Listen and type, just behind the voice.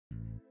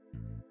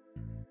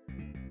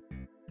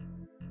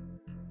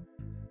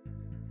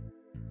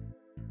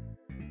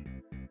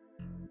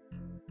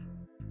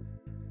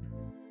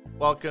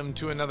Welcome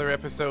to another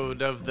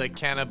episode of the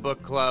Canna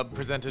Book Club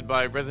presented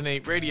by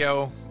Resonate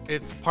Radio.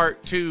 It's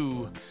part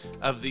 2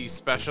 of the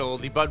special,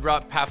 the bud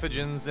rot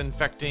pathogens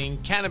infecting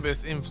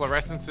cannabis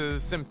inflorescences,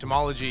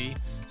 symptomology,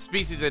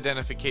 species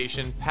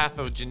identification,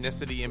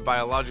 pathogenicity, and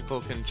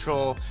biological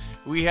control.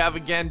 We have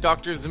again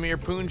Dr. Zamir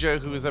Poonja,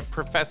 who is a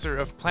professor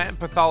of plant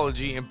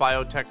pathology and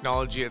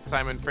biotechnology at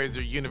Simon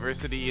Fraser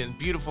University in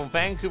beautiful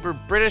Vancouver,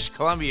 British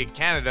Columbia,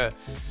 Canada.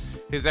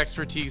 His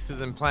expertise is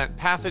in plant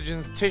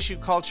pathogens, tissue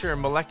culture,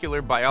 and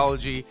molecular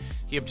biology.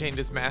 He obtained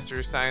his Master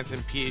of Science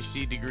and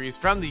PhD degrees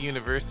from the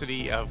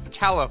University of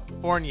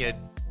California,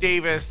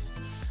 Davis.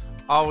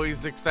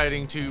 Always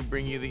exciting to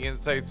bring you the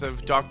insights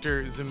of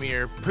Dr.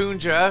 Zamir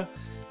Poonja,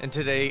 and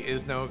today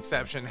is no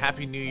exception.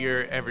 Happy New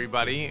Year,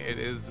 everybody. It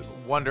is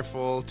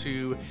wonderful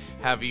to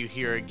have you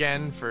here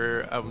again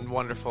for a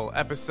wonderful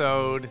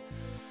episode.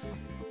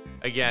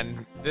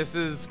 Again, this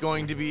is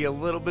going to be a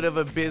little bit of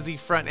a busy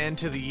front end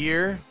to the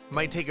year.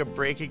 Might take a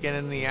break again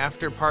in the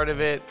after part of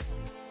it.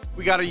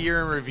 We got a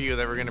year in review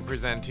that we're going to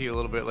present to you a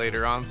little bit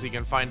later on so you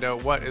can find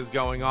out what is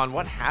going on,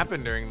 what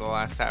happened during the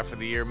last half of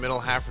the year, middle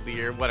half of the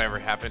year, whatever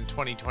happened.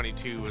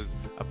 2022 was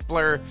a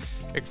blur.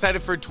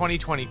 Excited for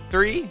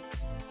 2023.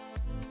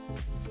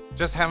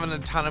 Just having a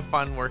ton of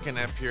fun working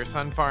at Pure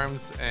Sun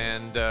Farms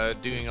and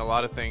doing a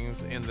lot of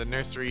things in the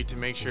nursery to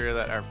make sure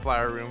that our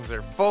flower rooms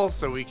are full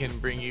so we can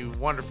bring you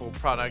wonderful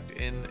product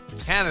in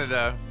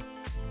Canada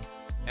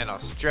and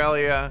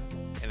Australia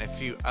and a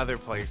few other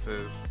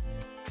places.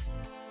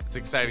 It's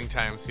exciting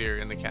times here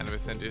in the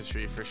cannabis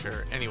industry for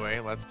sure.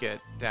 Anyway, let's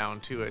get down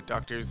to it.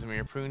 Dr.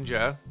 Zamir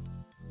Poonja.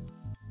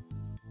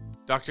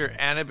 Dr.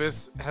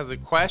 Anibis has a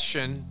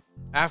question.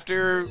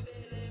 After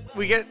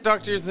we get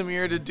Dr.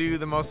 Zamir to do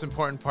the most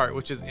important part,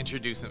 which is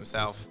introduce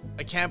himself.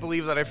 I can't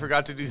believe that I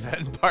forgot to do that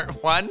in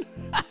part 1.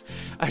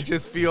 I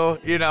just feel,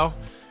 I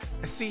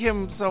see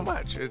him so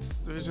much. It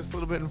was just a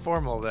little bit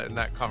informal in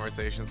that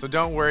conversation. So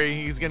don't worry,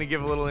 he's going to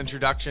give a little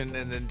introduction,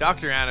 and then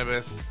Dr.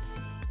 Anibis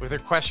with her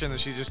question that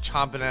she's just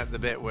chomping at the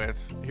bit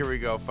with. Here we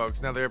go, folks.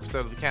 Another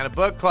episode of the Canna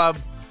Book Club.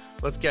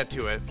 Let's get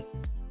to it.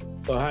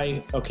 So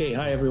hi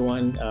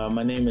everyone.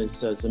 My name is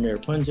Zamir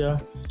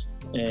Poonja.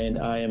 And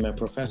I am a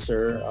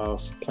professor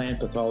of plant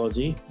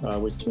pathology,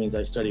 which means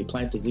I study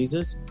plant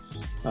diseases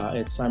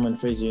at Simon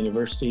Fraser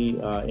University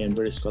in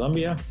British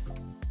Columbia.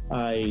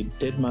 I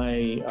did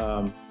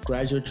my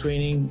graduate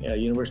training at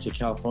University of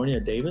California,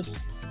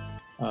 Davis.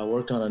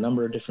 Worked on a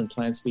number of different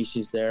plant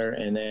species there,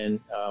 and then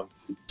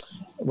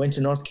went to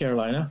North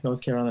Carolina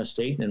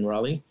State in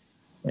Raleigh,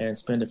 and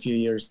spent a few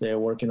years there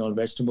working on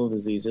vegetable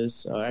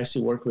diseases. I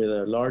actually worked with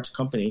a large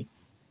company,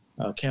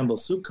 Campbell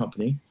Soup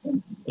Company,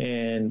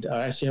 and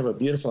I actually have a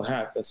beautiful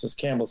hat that says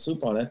Campbell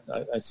Soup on it,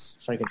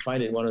 if I can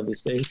find it one of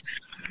these days.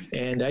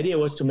 And the idea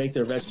was to make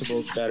their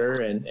vegetables better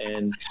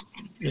and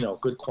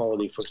good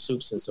quality for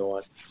soups and so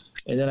on.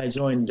 And then I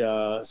joined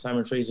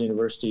Simon Fraser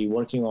University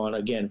working on,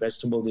 again,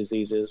 vegetable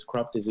diseases,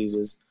 crop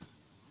diseases.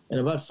 And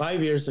about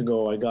 5 years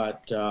ago, I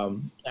got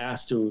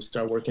asked to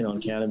start working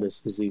on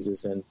cannabis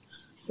diseases. And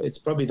it's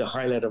probably the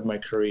highlight of my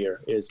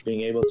career, is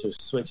being able to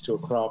switch to a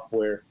crop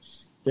where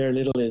very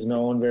little is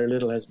known, very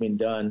little has been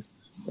done,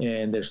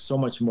 and there's so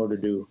much more to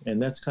do.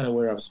 And that's kind of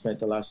where I've spent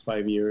the last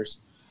 5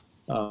 years.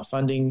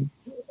 Funding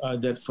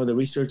that for the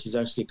research is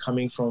actually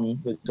coming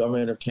from the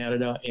government of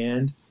Canada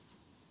and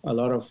a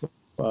lot of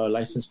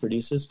licensed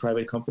producers,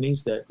 private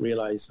companies that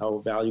realize how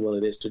valuable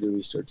it is to do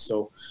research.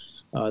 So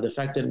the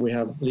fact that we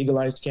have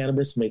legalized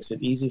cannabis makes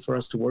it easy for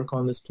us to work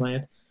on this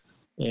plant,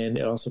 and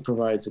it also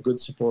provides a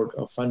good support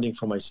of funding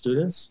for my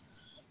students.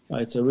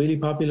 It's a really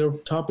popular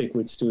topic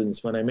with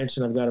students. When I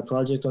mention I've got a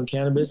project on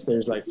cannabis,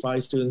 there's like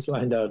 5 students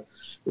lined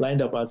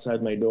up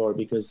outside my door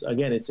because,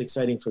 again, it's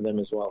exciting for them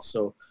as well.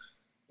 So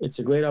it's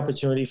a great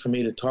opportunity for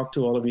me to talk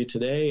to all of you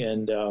today,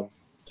 and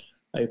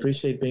I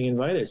appreciate being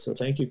invited. So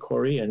thank you,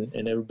 Corey, and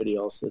everybody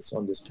else that's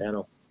on this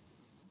panel.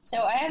 So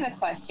I have a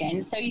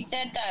question. So you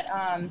said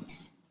that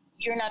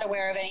you're not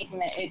aware of anything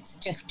that it's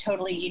just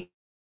totally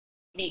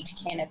unique to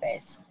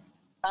cannabis.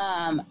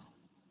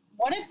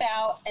 What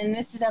about, and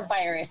this is a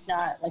virus,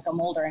 not like a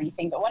mold or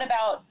anything, but what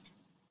about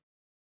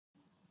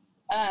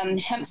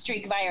hemp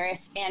streak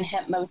virus and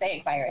hemp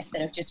mosaic virus that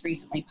have just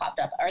recently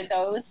popped up? Are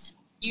those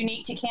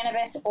unique to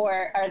cannabis,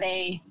 or are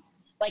they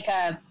like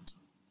a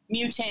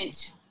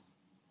mutant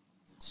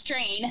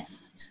strain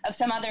of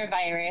some other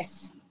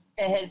virus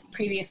that has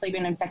previously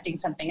been infecting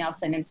something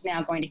else and it's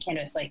now going to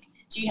cannabis? Like,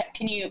 do you have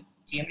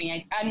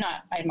any? I'm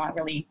not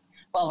really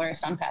well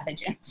versed on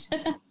pathogens.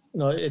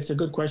 No, it's a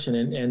good question,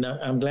 and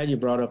I'm glad you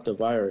brought up the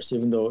virus,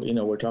 even though,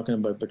 we're talking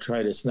about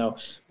botrytis. Now,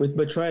 with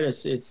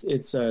botrytis,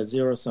 it's a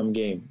zero-sum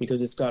game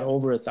because it's got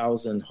over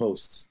 1,000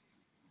 hosts.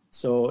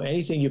 So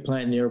anything you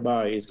plant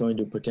nearby is going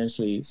to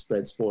potentially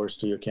spread spores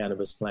to your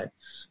cannabis plant.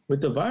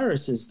 With the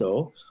viruses,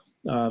 though,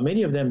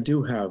 many of them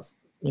do have,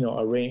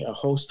 a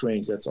host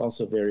range that's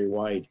also very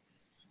wide.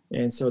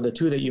 And so the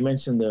two that you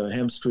mentioned, the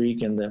hemp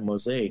streak and the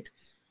mosaic,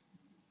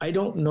 I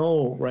don't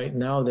know right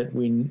now that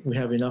we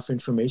have enough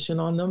information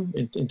on them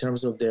in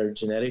terms of their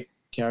genetic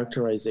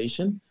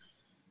characterization.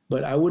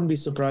 But I wouldn't be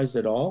surprised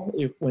at all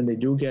if when they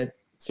do get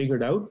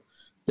figured out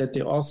that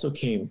they also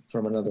came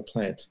from another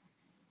plant.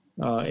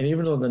 And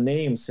even though the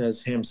name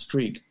says hemp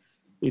streak,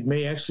 it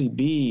may actually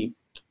be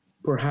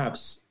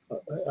perhaps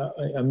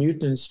a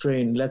mutant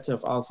strain, let's say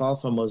of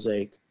alfalfa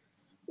mosaic,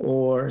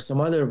 or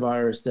some other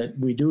virus that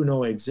we do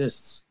know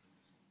exists,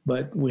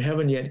 but we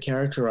haven't yet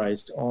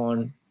characterized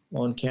on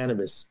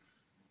cannabis.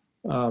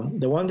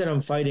 The one that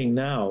I'm fighting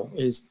now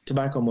is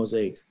tobacco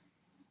mosaic.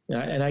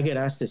 And I get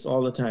asked this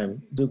all the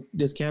time: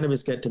 does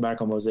cannabis get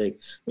tobacco mosaic?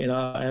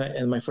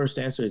 And my first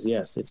answer is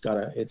yes. It's got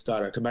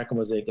a tobacco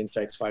mosaic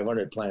infects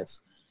 500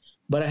 plants,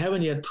 but I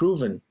haven't yet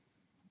proven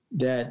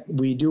that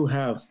we do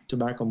have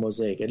tobacco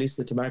mosaic. At least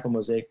the tobacco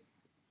mosaic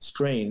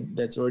strain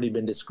that's already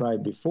been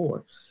described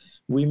before.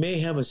 We may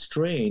have a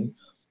strain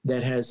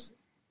that has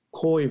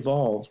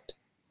co-evolved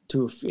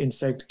to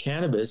infect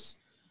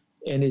cannabis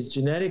and is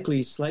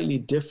genetically slightly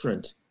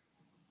different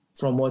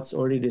from what's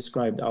already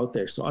described out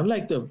there. So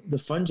unlike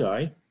the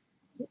fungi,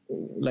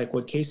 like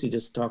what Casey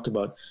just talked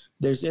about,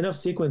 there's enough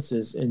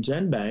sequences in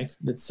GenBank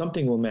that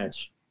something will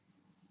match.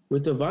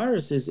 With the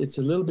viruses, it's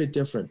a little bit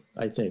different,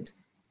 I think.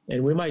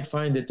 And we might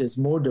find that there's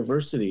more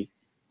diversity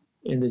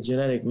in the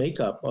genetic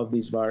makeup of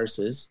these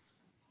viruses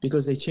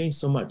because they change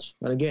so much.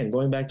 And again,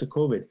 going back to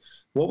COVID,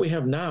 what we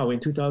have now in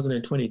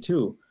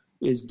 2022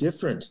 is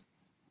different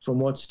from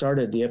what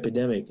started the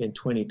epidemic in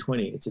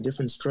 2020. It's a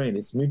different strain.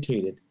 It's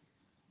mutated.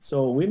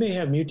 So we may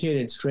have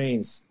mutated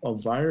strains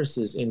of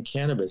viruses in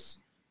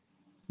cannabis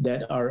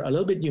that are a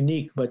little bit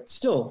unique, but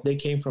still they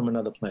came from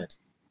another plant.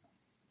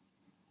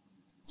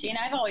 See, and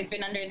I've always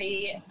been under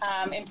the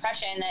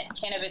impression that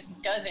cannabis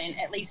doesn't,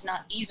 at least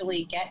not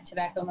easily, get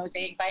tobacco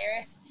mosaic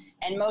virus.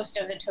 And most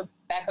of the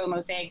tobacco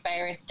mosaic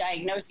virus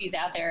diagnoses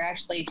out there are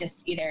actually just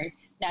either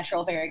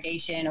natural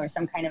variegation or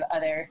some kind of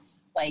other,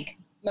 like,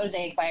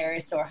 mosaic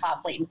virus or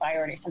hop latent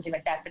virus or something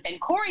like that. But then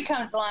Corey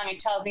comes along and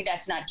tells me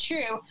that's not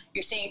true.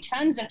 You're seeing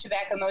tons of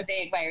tobacco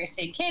mosaic virus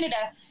in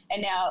Canada.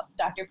 And now,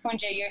 Dr.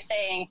 Punja, you're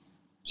saying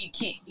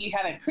you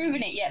haven't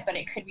proven it yet, but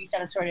it could be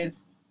some sort of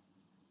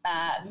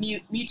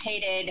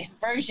mutated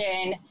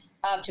version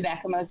of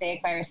tobacco mosaic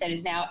virus that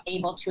is now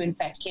able to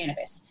infect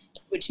cannabis,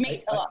 which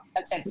makes a lot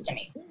of sense to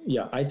me.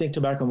 Yeah, I think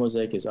tobacco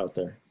mosaic is out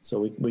there.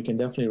 So we can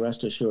definitely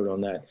rest assured on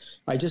that.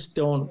 I just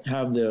don't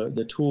have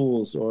the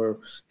tools or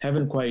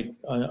haven't quite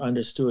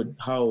understood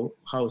how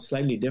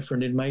slightly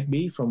different it might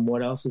be from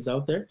what else is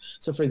out there.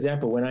 So for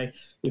example,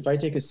 if I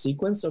take a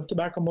sequence of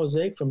tobacco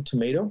mosaic from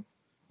tomato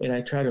and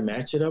I try to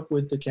match it up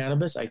with the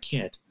cannabis, I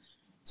can't.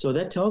 So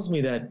that tells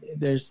me that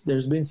there's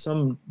been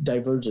some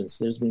divergence.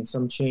 There's been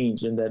some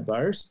change in that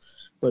virus.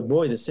 But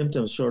boy, the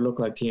symptoms sure look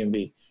like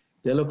TMV.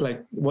 They look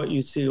like what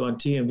you see on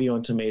TMV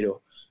on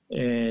tomato.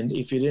 And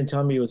if you didn't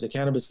tell me it was a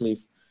cannabis leaf,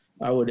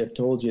 I would have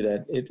told you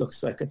that it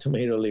looks like a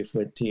tomato leaf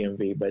with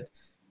TMV. But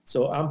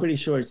so I'm pretty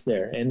sure it's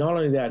there. And not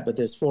only that, but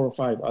there's 4 or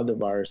 5 other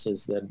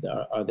viruses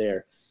that are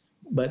there.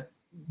 But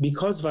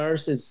because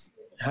viruses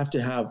have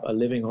to have a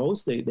living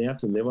host, they have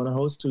to live on a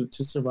host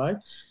to survive,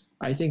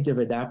 I think they've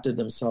adapted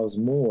themselves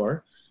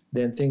more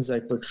than things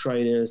like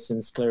botrytis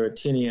and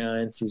sclerotinia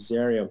and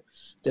fusarium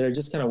that are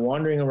just kind of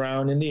wandering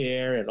around in the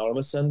air, and all of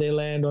a sudden they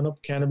land on a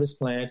cannabis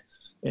plant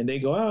and they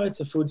go, oh,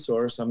 it's a food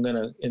source, I'm going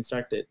to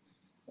infect it.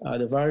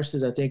 The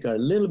viruses, I think, are a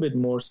little bit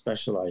more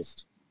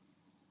specialized.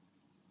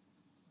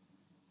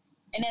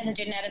 And as a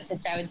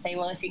geneticist, I would say,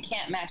 well, if you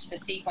can't match the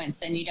sequence,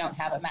 then you don't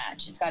have a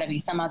match. It's got to be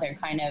some other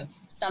kind of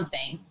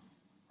something.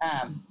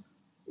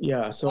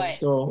 Yeah. So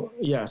if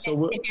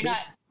you're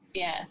not,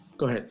 yeah.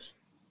 Go ahead.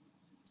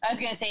 I was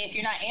going to say, if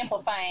you're not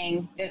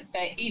amplifying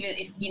even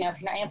if you're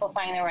not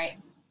amplifying the right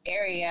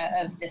area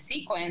of the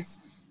sequence,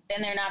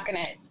 then they're not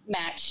going to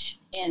match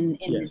in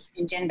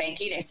GenBank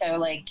either. So,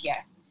 like,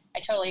 yeah, I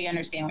totally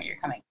understand where you're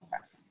coming from.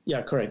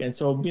 Yeah, correct. And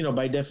so,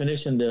 by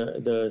definition,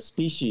 the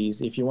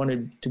species, if you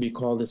wanted to be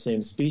called the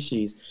same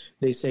species,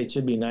 they say it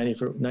should be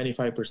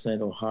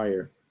 95% or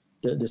higher.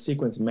 The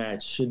sequence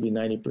match should be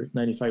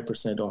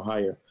 95% or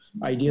higher,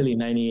 ideally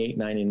 98,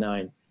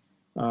 99.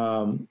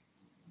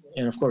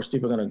 And of course,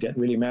 people are going to get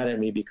really mad at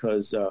me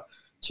because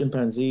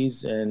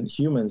chimpanzees and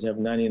humans have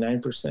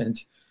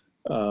 99%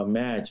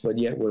 match, but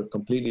yet we're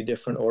completely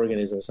different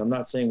organisms. I'm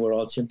not saying we're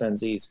all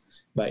chimpanzees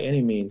by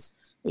any means,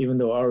 even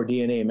though our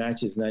DNA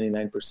matches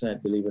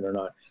 99%, believe it or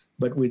not.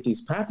 But with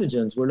these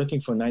pathogens, we're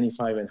looking for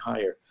 95 and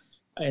higher.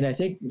 And I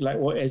think,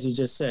 as you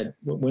just said,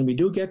 when we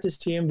do get this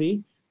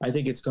TMV, I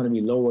think it's going to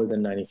be lower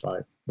than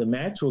 95. The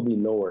match will be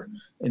lower.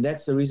 And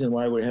that's the reason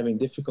why we're having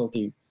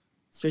difficulty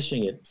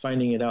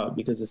finding it out,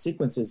 because the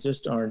sequences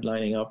just aren't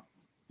lining up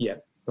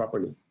yet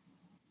properly.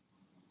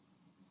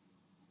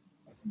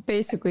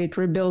 Basically, it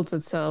rebuilds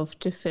itself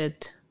to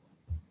fit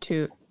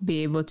to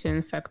be able to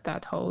infect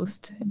that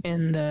host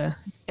in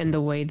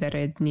the way that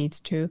it needs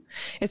to.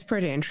 It's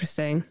pretty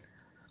interesting.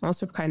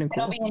 Also kind of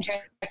cool. It'll be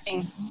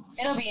interesting.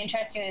 It'll be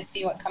interesting to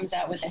see what comes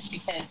out with this,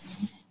 because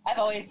I've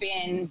always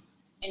been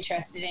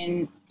interested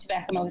in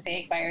tobacco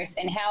mosaic virus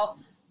and how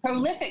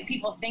prolific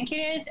people think it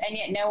is, and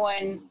yet no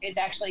one is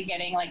actually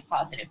getting like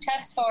positive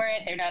tests for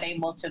it. They're not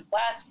able to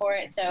blast for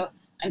it. So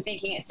I'm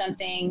thinking it's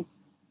something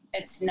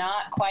that's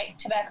not quite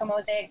tobacco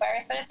mosaic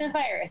virus, but it's a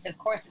virus. Of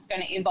course, it's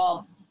going to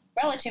evolve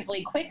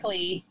relatively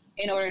quickly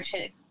in order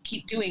to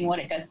keep doing what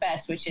it does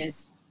best, which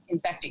is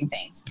infecting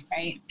things,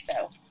 right?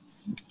 So,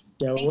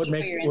 yeah,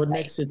 what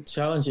makes it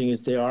challenging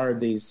is there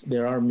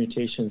are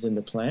mutations in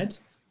the plant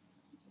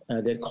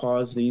that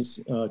cause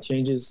these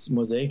changes,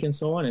 mosaic and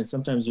so on, and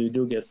sometimes you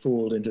do get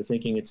fooled into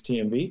thinking it's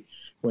TMV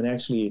when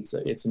actually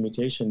it's a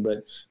mutation.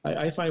 But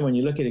I find when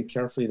you look at it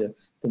carefully,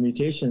 the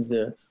mutations,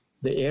 the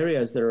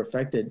areas that are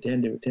affected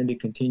tend to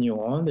continue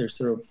on. They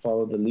sort of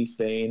follow the leaf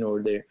vein,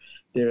 or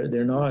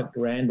they're not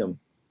random.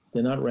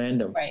 They're not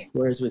random. Right.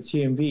 Whereas with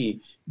TMV,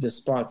 the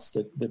spots,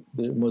 the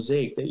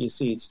mosaic that you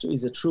see,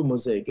 is a true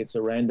mosaic. It's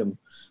a random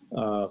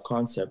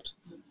concept.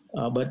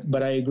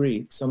 But I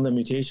agree, some of the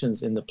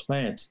mutations in the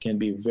plant can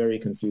be very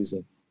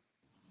confusing.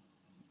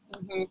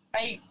 Mm-hmm.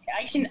 I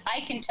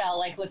can tell,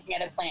 like, looking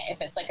at a plant,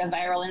 if it's like a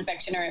viral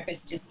infection or if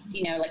it's just,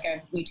 like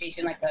a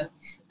mutation, like a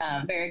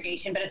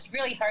variegation. But it's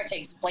really hard to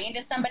explain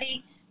to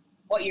somebody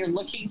what you're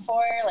looking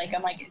for. Like,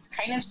 I'm like, it's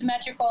kind of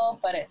symmetrical,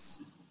 but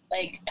it's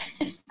like,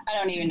 I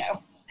don't even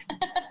know.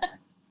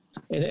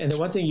 And the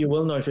one thing you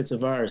will know if it's a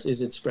virus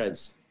is it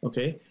spreads,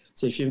 okay?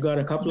 So if you've got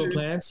a couple of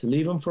plants,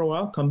 leave them for a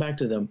while, come back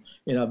to them,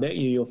 and I'll bet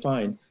you'll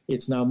find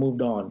it's now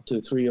moved on to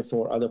 3 or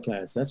 4 other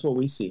plants. That's what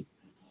we see.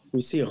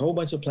 We see a whole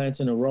bunch of plants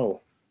in a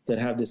row that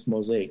have this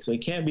mosaic. So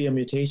it can't be a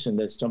mutation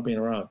that's jumping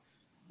around.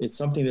 It's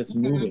something that's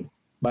moving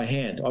by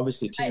hand.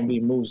 Obviously,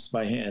 TMV moves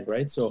by hand,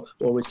 right? So,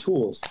 or with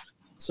tools.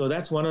 So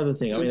that's one other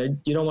thing. I mean,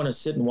 you don't want to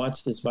sit and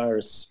watch this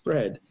virus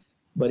spread,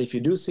 but if you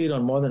do see it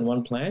on more than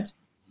one plant,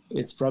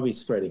 it's probably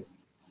spreading.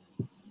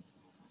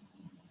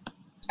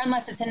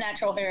 Unless it's a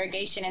natural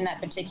variegation in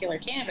that particular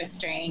cannabis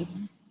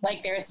strain.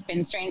 Like, there's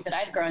been strains that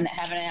I've grown that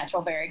have a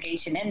natural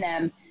variegation in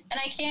them. And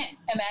I can't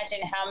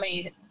imagine how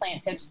many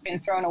plants have just been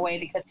thrown away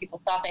because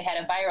people thought they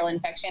had a viral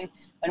infection,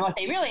 when what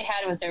they really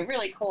had was a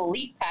really cool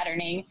leaf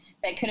patterning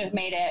that could have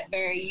made a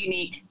very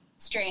unique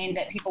strain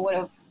that people would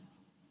have,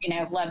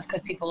 loved,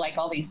 because people like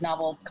all these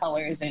novel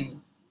colors and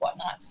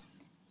whatnot.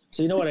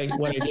 So what I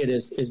did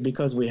is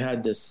because we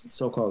had this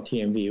so-called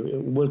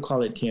TMV, we'll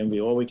call it TMV,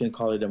 or we can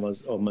call it a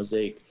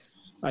mosaic.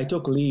 I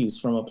took leaves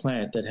from a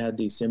plant that had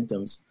these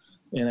symptoms,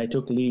 and I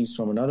took leaves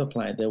from another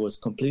plant that was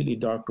completely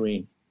dark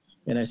green,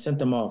 and I sent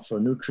them off for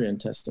nutrient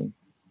testing.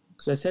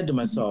 Because I said to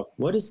myself,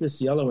 what is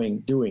this yellowing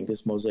doing,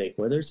 this mosaic,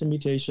 whether it's a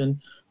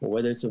mutation or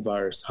whether it's a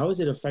virus? How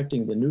is it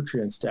affecting the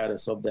nutrient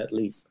status of that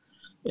leaf?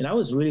 And I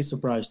was really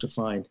surprised to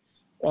find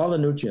all the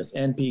nutrients,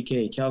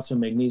 NPK, calcium,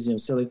 magnesium,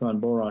 silicon,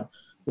 boron,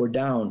 were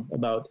down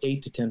about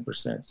 8 to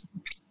 10%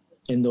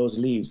 in those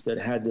leaves that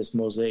had this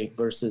mosaic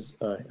versus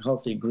a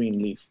healthy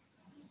green leaf.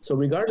 So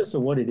regardless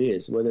of what it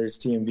is, whether it's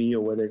TMV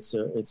or whether it's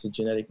a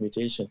genetic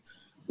mutation,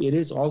 it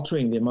is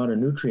altering the amount of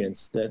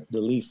nutrients that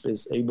the leaf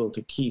is able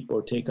to keep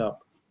or take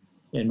up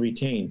and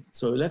retain.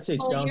 So let's say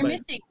it's down by...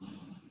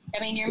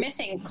 you're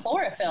missing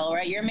chlorophyll,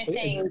 right? You're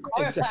missing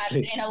chloroplast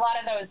in a lot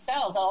of those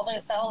cells. All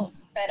those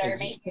cells that are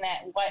making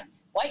that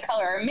white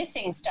color are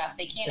missing stuff.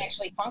 They can't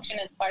actually function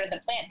as part of the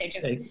plant. They're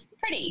just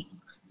pretty.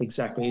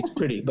 Exactly. It's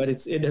pretty, but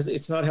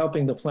it's not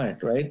helping the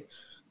plant, right?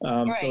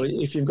 Right. So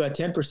if you've got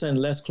 10%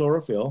 less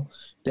chlorophyll,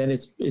 then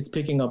it's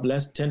picking up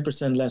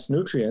 10% less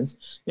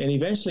nutrients, and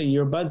eventually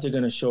your buds are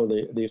going to show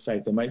the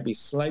effect. They might be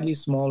slightly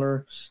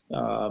smaller,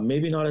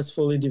 maybe not as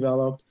fully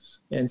developed,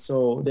 and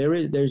so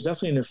there's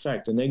definitely an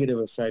effect, a negative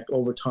effect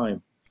over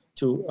time,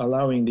 to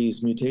allowing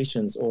these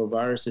mutations or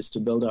viruses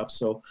to build up.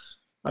 So,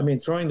 I mean,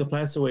 throwing the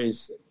plants away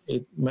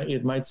it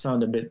might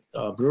sound a bit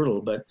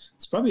brutal, but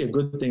it's probably a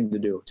good thing to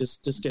do.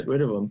 Just get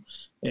rid of them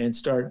and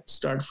start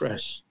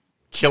fresh.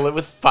 Kill it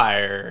with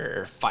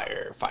fire.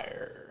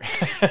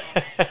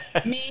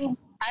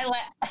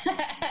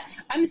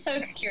 I'm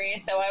so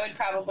curious, though. I would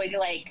probably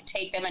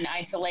take them and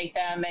isolate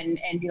them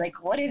and be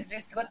like, what is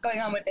this? What's going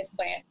on with this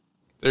plant?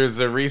 There's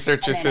a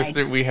research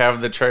assistant we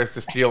have that tries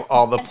to steal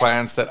all the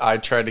plants that I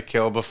try to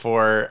kill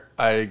before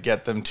I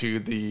get them to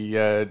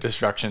the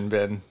destruction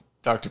bin.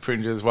 Dr.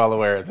 Punja is well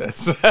aware of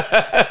this.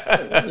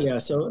 Yeah,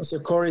 so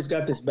Corey's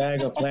got this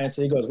bag of plants,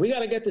 and he goes, we got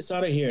to get this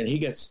out of here, and he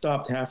gets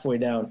stopped halfway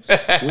down.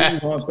 We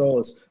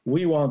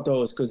want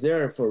those because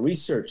they're for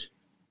research.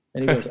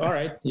 And he goes, all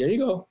right, here you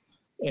go.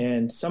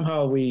 And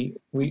somehow we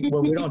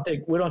don't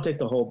take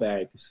the whole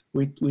bag.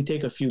 We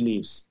take a few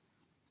leaves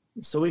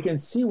so we can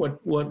see what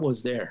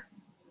was there.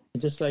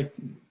 Just like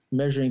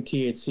measuring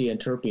THC and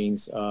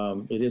terpenes,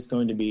 it is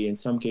going to be, in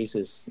some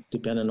cases,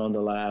 dependent on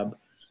the lab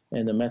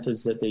and the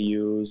methods that they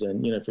use.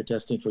 And, if you're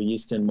testing for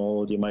yeast and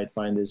mold, you might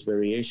find this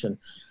variation.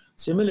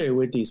 Similarly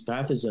with these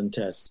pathogen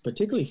tests,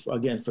 particularly,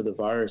 again, for the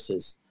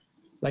viruses,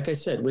 like I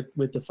said,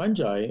 with the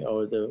fungi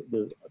or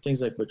the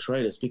things like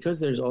botrytis,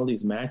 because there's all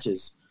these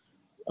matches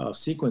of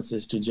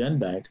sequences to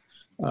GenBank,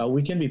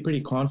 we can be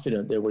pretty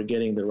confident that we're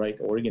getting the right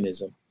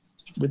organism.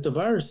 With the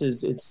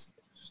viruses,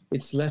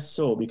 it's less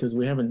so because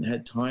we haven't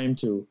had time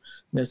to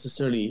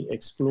necessarily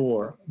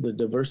explore the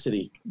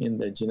diversity in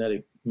the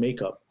genetic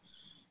makeup.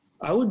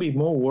 I would be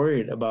more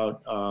worried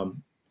about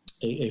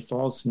a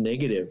false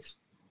negative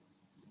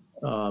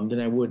than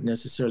I would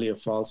necessarily a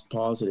false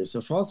positive.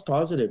 So false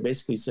positive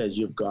basically says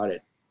you've got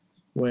it,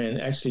 when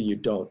actually you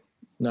don't.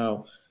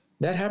 Now,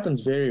 that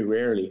happens very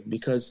rarely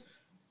because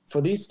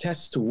for these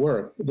tests to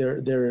work,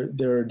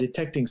 they're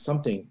detecting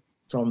something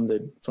from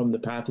the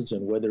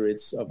pathogen, whether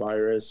it's a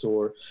virus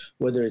or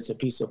whether it's a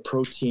piece of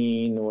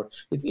protein, or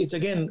it's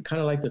again kind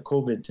of like the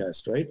COVID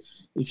test, right?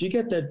 If you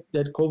get that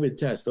COVID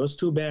test, those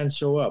two bands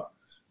show up,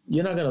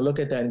 you're not going to look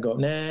at that and go,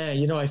 nah,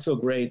 I feel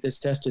great. This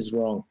test is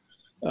wrong.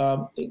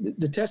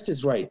 The test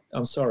is right.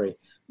 I'm sorry.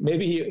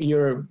 Maybe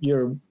you're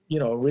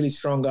a really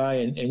strong guy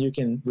and you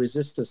can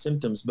resist the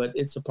symptoms, but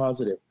it's a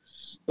positive.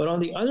 But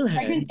on the other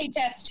hand, pregnancy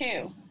tests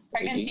too.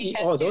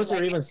 Those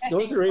are even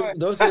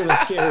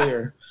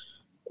scarier.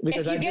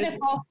 Because if you get a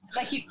false,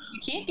 you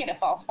can't get a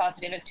false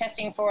positive. It's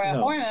testing for a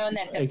hormone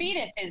that the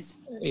fetus is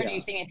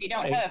producing. If you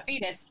don't have a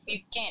fetus, you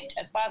can't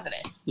test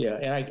positive. Yeah,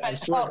 and I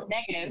false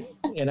negative.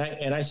 And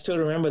I still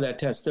remember that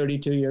test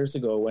 32 years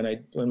ago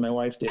when my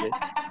wife did it.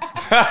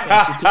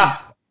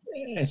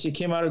 and she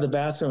came out of the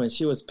bathroom and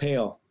she was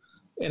pale.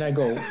 And I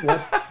go,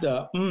 what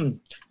the?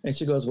 And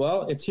she goes,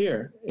 well, it's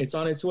here. It's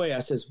on its way. I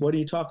says, what are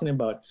you talking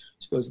about?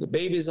 She goes, the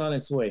baby's on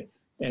its way.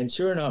 And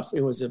sure enough,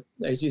 it was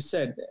as you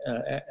said,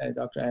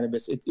 Dr.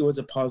 Anubis, it was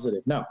a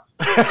positive. Now,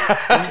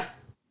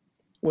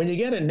 when you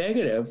get a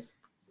negative,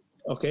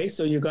 okay,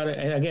 so you got to,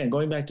 and again,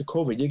 going back to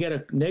COVID, you get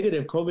a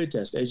negative COVID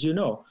test, as you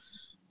know,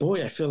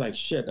 boy, I feel like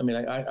shit. I mean,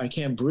 I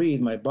can't breathe.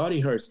 My body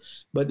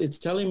hurts, but it's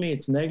telling me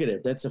it's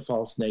negative. That's a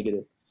false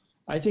negative.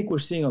 I think we're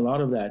seeing a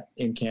lot of that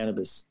in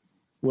cannabis.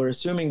 We're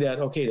assuming that,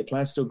 okay, the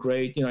plant's still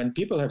great, and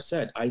people have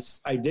said,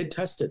 I did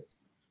test it.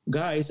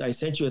 Guys, I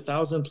sent you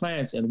 1,000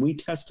 plants and we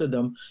tested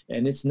them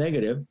and it's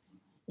negative.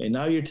 And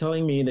now you're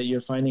telling me that you're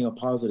finding a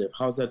positive.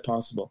 How's that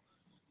possible?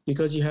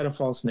 Because you had a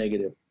false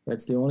negative.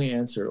 That's the only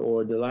answer.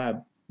 Or the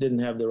lab didn't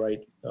have the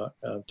right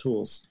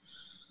tools.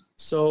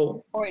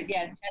 So,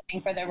 it's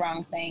testing for the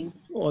wrong thing.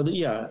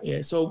 Yeah.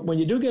 So when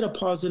you do get a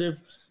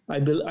positive, I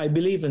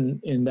believe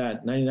in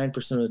that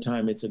 99% of the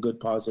time it's a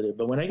good positive.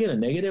 But when I get a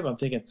negative, I'm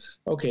thinking,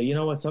 okay, you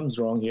know what? Something's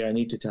wrong here. I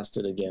need to test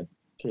it again.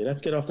 Okay,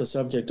 let's get off the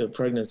subject of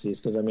pregnancies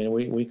because I mean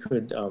we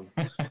could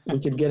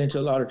get into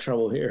a lot of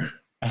trouble here.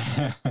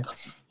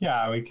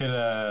 Yeah, we could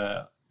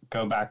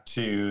go back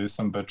to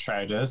some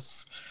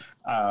botrytis.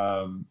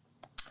 I'm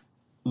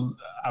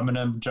going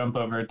to jump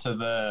over to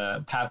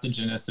the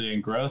pathogenicity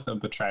and growth of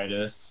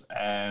botrytis,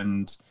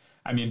 and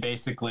I mean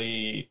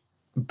basically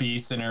B.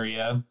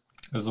 cinerea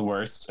is the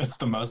worst. It's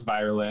the most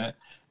virulent,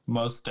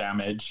 most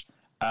damage.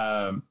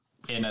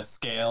 In a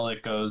scale,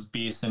 it goes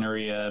B.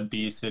 cinerea,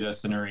 B.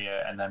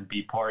 pseudocinerea, and then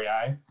B.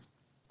 porii.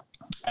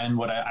 And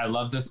what I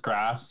love this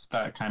graph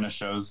that kind of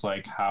shows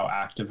like how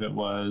active it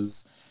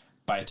was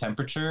by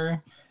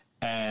temperature.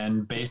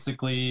 And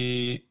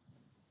basically,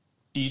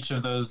 each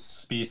of those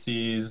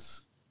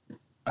species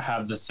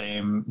have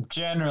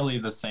generally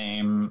the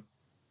same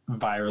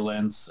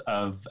virulence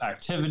of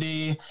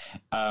activity.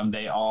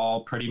 They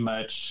all pretty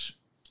much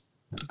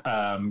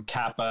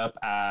cap up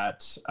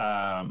at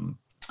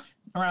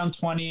around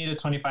 20 to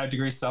 25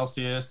 degrees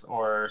Celsius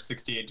or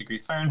 68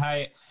 degrees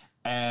Fahrenheit,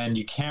 and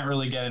you can't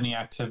really get any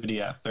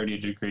activity at 30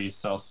 degrees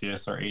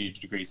Celsius or 80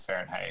 degrees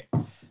Fahrenheit.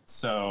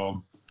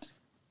 So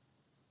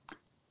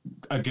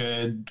a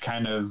good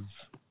kind of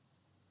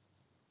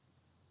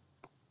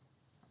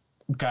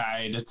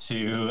guide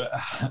to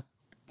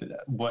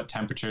what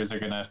temperatures are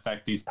going to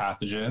affect these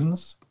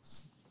pathogens.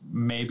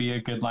 Maybe a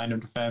good line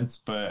of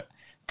defense, but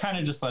kind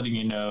of just letting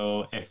you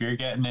know if you're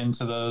getting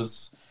into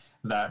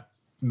that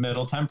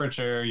middle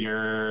temperature,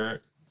 you're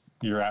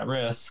at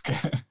risk.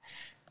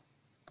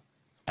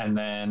 And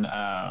then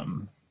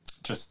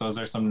just those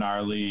are some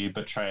gnarly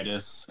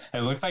botrytis. It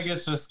looks like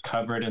it's just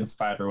covered in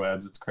spider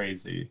webs. It's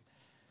crazy.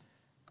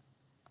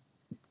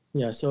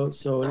 Yeah, so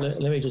let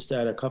me just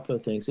add a couple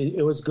of things.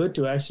 It was good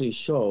to actually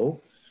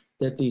show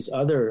that these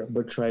other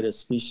botrytis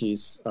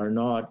species are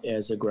not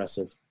as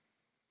aggressive.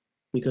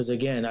 Because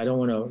again, I don't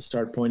want to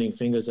start pointing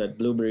fingers at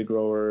blueberry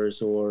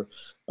growers or,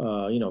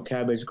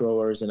 cabbage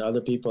growers and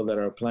other people that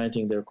are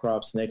planting their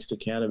crops next to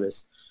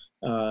cannabis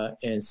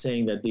and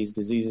saying that these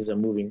diseases are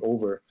moving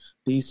over.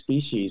 These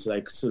species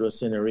like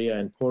pseudocinerea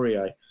and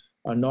porii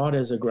are not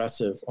as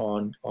aggressive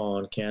on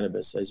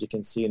cannabis, as you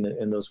can see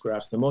in those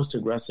graphs. The most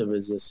aggressive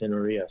is the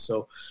cinerea.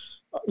 So,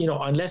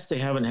 unless they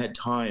haven't had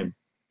time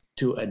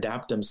to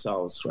adapt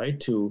themselves, right,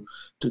 to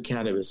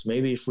cannabis.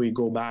 Maybe if we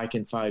go back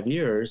in 5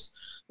 years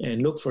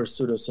and look for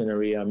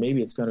pseudocinerea,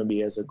 maybe it's going to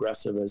be as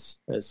aggressive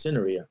as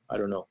cinerea. I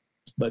don't know.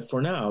 But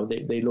for now,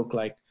 they look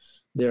like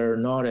they're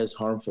not as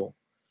harmful.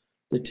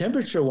 The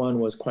temperature one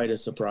was quite a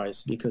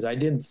surprise because I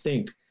didn't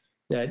think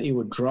that it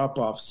would drop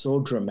off so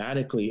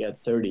dramatically at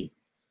 30.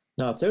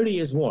 Now, 30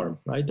 is warm,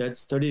 right?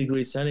 That's 30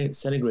 degrees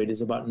centigrade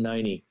is about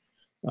 90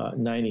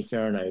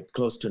 Fahrenheit,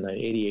 close to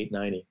 90, 88,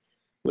 90.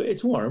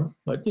 It's warm,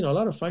 but a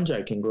lot of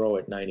fungi can grow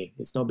at 90.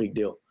 It's no big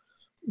deal.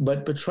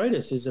 But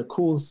botrytis is a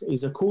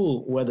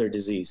cool weather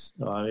disease.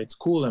 It's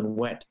cool and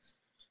wet,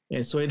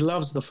 and so it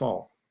loves the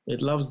fall.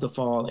 It loves the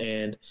fall,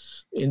 and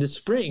in the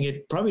spring,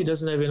 it probably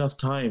doesn't have enough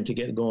time to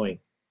get going.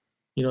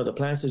 The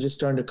plants are just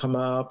starting to come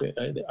up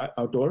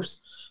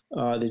outdoors.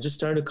 They're just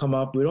starting to come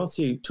up. We don't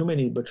see too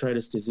many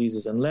botrytis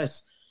diseases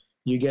unless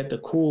you get the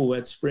cool,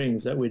 wet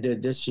springs that we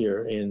did this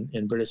year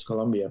in British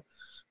Columbia,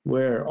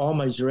 where all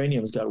my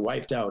geraniums got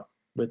wiped out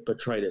with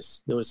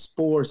botrytis. There was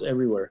spores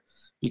everywhere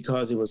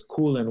because it was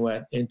cool and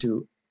wet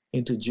into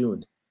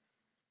June.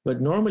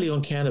 But normally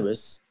on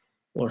cannabis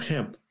or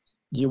hemp,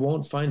 you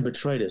won't find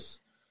botrytis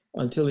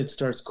until it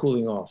starts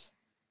cooling off.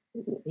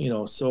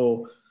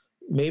 So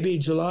maybe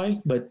July,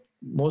 but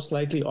most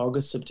likely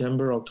August,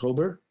 September,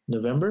 October,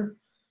 November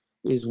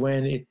is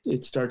when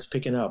it starts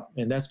picking up.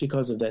 And that's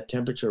because of that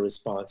temperature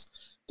response.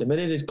 The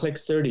minute it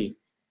clicks 30,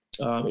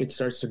 it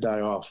starts to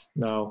die off.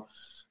 Now,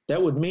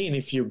 that would mean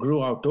if you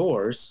grew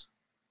outdoors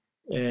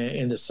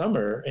in the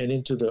summer and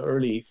into the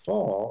early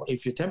fall,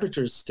 if your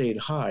temperatures stayed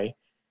high,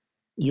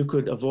 you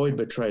could avoid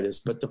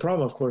botrytis. But the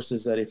problem, of course,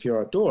 is that if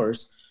you're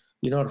outdoors,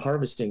 you're not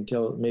harvesting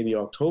till maybe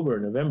October,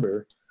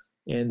 November,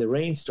 and the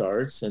rain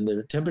starts and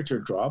the temperature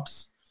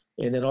drops,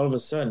 and then all of a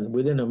sudden,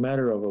 within a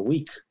matter of a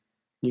week,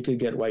 you could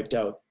get wiped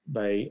out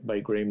by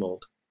gray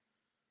mold.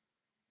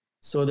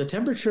 So the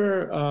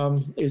temperature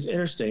is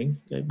interesting.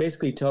 It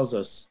basically tells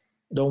us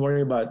don't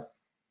worry about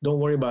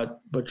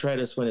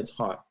botrytis when it's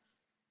hot.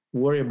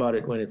 Worry about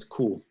it when it's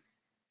cool.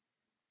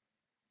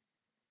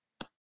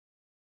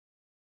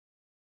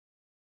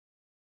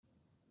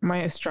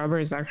 My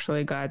strawberries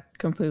actually got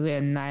completely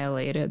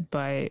annihilated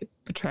by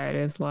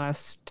botrytis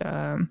last,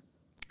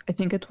 I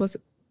think it was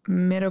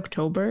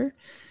mid-October.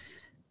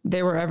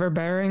 They were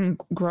everbearing,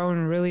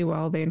 growing really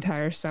well the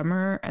entire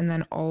summer, and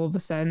then all of a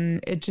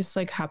sudden, it just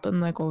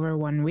happened over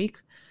 1 week.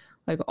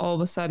 All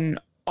of a sudden,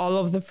 all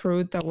of the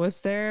fruit that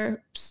was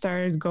there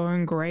started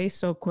going gray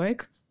so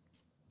quick.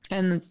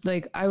 And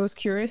I was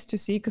curious to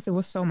see, because it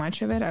was so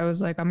much of it. I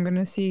was I'm going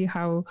to see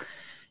how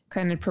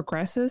kind of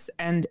progresses,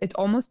 and it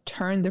almost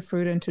turned the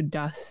fruit into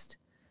dust,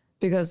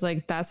 because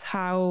that's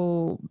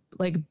how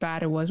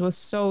bad it was. It was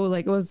so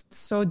it was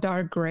so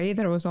dark gray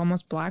that it was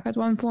almost black at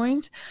one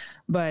point.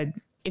 But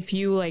if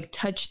you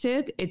touched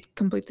it, it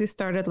completely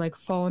started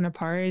falling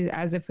apart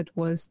as if it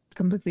was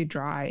completely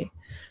dry.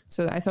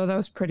 So I thought that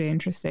was pretty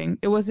interesting.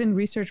 It was in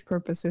research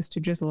purposes to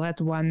just let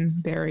one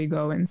berry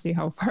go and see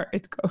how far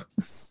it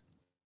goes.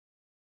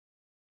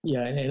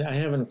 Yeah, and I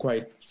haven't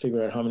quite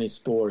figured out how many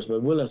spores,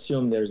 but we'll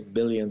assume there's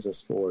billions of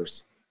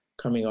spores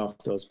coming off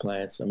those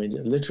plants. I mean,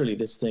 literally,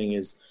 this thing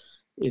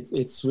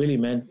it's really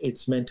meant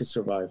to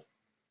survive.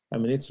 I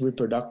mean, its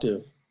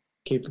reproductive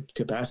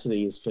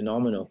capacity is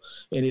phenomenal,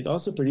 and it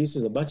also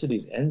produces a bunch of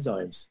these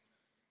enzymes,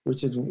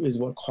 which is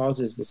what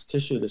causes this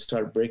tissue to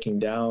start breaking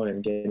down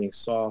and getting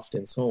soft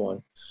and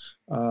so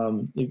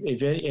on.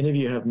 If any of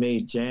you have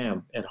made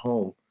jam at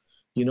home,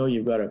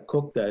 you've got to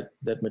cook that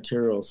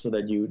material so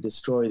that you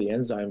destroy the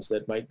enzymes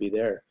that might be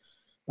there.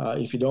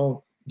 If you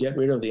don't get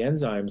rid of the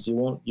enzymes, you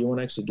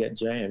won't actually get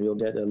jam. You'll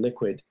get a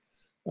liquid,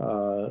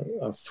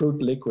 a fruit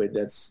liquid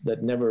that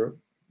never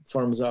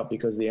forms up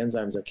because the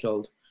enzymes are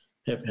killed,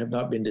 have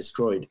not been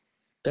destroyed.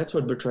 That's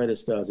what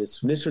botrytis does.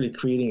 It's literally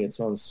creating its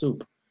own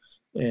soup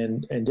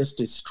and just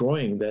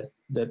destroying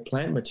that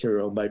plant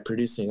material by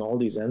producing all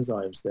these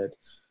enzymes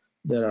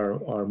that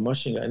are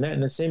mushing.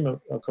 And the same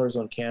occurs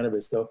on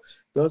cannabis, though.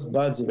 Those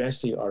buds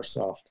eventually are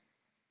soft.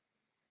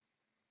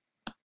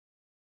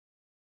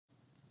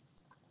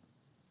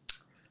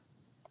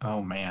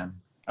 Oh, man.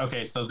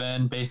 Okay, so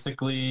then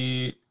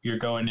basically you're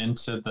going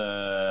into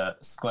the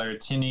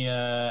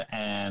sclerotinia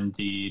and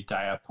the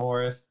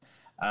diaporth.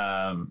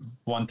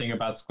 One thing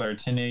about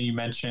sclerotinia you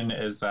mentioned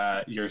is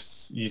that you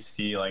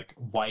see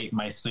white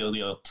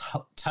mycelial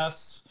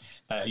tufts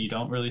that you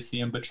don't really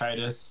see in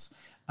botrytis.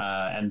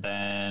 And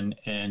then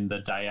in the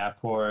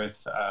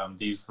diaporth,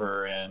 these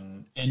were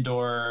in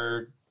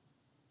indoor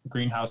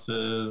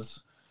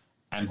greenhouses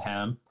and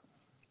hemp.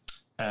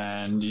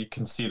 And you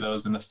can see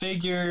those in the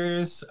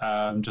figures,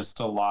 just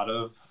a lot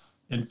of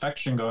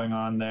infection going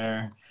on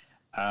there.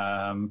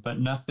 But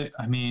nothing,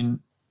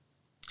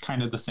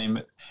 kind of the same.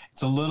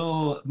 It's a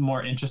little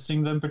more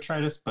interesting than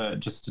botrytis, but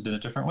just in a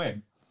different way.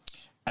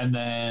 And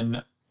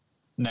then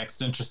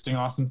next interesting,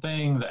 awesome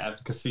thing, the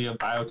efficacy of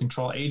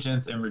biocontrol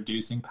agents in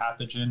reducing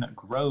pathogen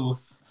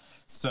growth.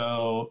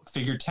 So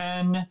figure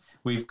 10,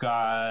 we've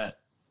got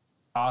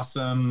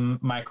awesome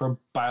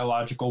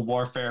microbiological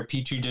warfare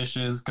petri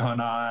dishes going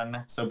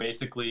on. So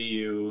basically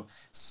you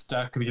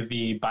stuck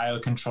the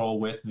biocontrol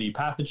with the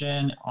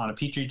pathogen on a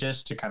petri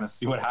dish to kind of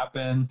see what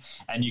happened.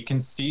 And you can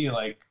see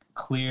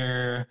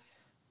clear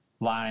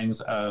lines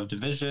of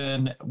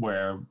division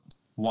where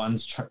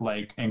one's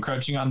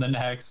encroaching on the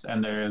next,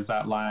 and there is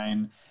that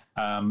line.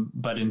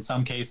 But in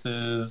some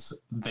cases,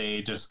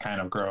 they just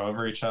kind of grow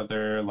over each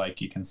other,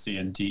 like you can see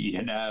in D, E,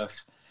 and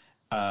F.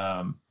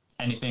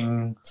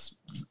 Anything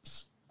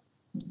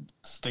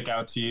stick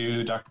out to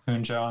you, Dr.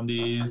 Punja, on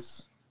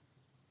these?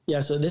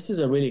 Yeah, so this is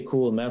a really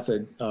cool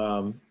method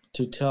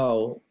to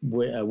tell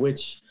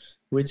which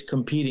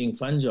competing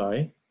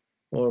fungi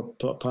or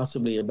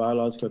possibly a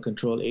biological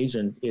control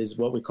agent is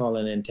what we call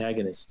an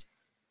antagonist.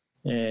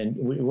 And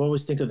we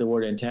always think of the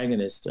word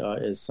antagonist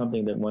as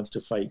something that wants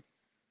to fight.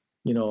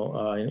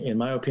 In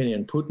my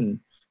opinion, Putin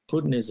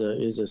is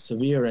a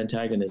severe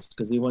antagonist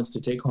because he wants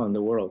to take on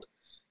the world.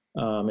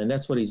 And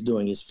that's what he's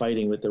doing. He's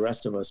fighting with the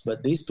rest of us.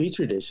 But these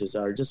petri dishes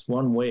are just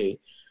one way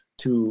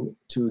to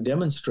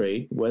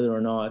demonstrate whether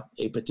or not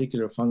a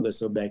particular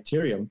fungus or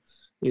bacterium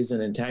is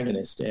an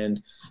antagonist.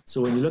 And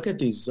so when you look at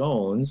these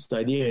zones, the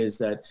idea is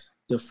that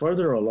the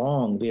further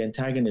along the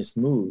antagonist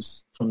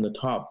moves from the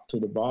top to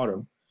the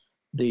bottom,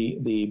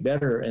 the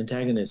better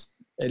antagonist,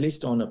 at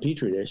least on a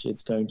petri dish,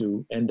 it's going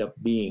to end up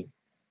being.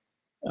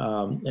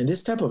 And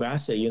this type of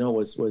assay,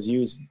 was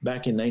used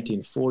back in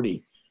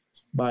 1940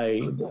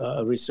 by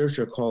a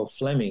researcher called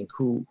Fleming,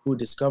 who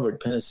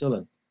discovered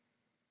penicillin.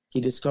 He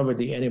discovered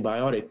the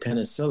antibiotic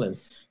penicillin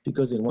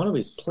because in one of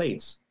his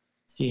plates,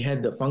 he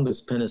had the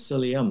fungus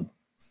Penicillium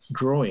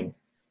growing.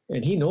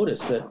 And he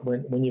noticed that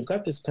when you've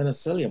got this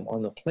Penicillium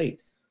on the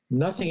plate,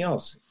 nothing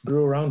else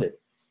grew around it.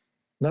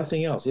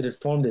 Nothing else. It had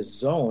formed this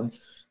zone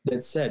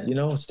that said,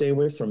 stay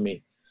away from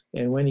me.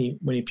 And when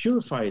he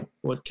purified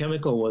what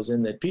chemical was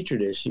in that petri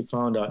dish, he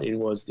found out it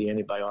was the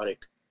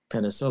antibiotic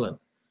penicillin.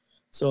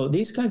 So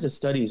these kinds of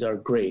studies are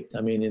great.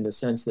 I mean, in the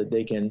sense that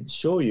they can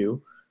show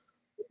you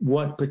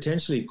what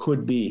potentially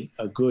could be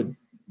a good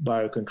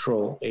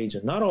biocontrol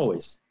agent. Not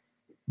always.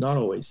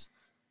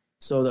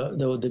 So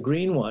the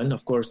green one,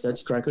 of course,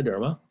 that's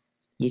trichoderma.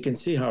 You can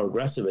see how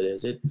aggressive it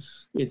is.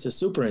 It's a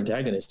super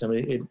antagonist. I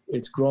mean,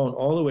 it's grown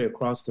all the way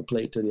across the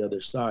plate to the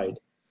other side.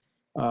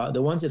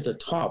 The ones at the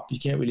top, you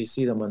can't really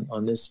see them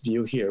on this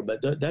view here,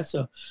 but that's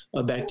a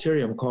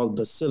bacterium called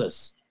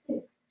Bacillus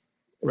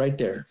right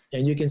there.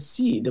 And you can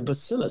see the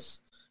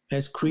Bacillus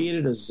has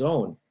created a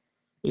zone.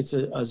 It's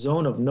a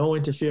zone of no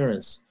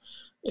interference.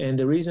 And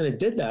the reason it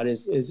did that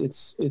is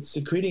it's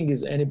secreting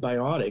these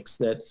antibiotics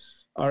that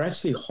are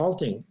actually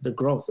halting the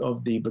growth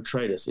of the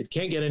botrytis. It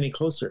can't get any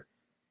closer.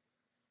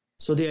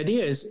 So the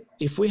idea is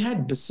if we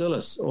had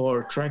Bacillus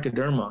or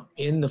trichoderma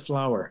in the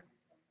flower,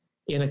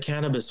 in a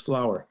cannabis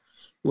flower,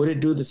 would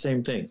it do the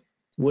same thing?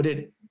 Would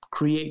it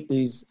create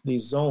these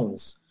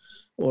zones?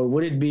 Or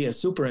would it be a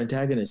super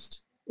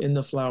antagonist in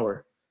the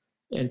flower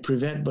and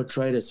prevent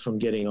botrytis from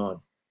getting on?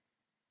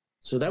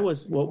 So that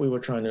was what we were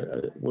trying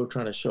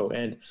to show.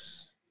 And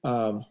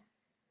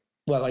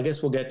well, I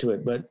guess we'll get to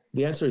it, but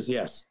the answer is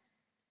yes.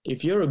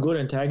 If you're a good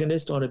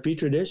antagonist on a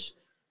petri dish,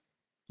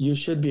 you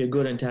should be a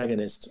good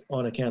antagonist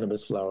on a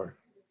cannabis flower.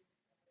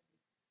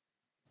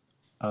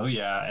 Oh,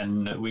 yeah.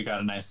 And we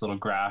got a nice little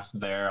graph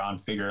there on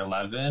figure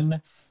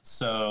 11.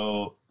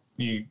 So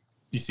you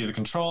see the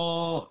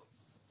control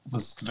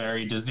was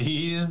very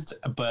diseased,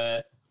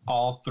 but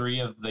all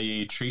three of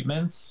the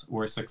treatments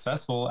were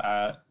successful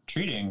at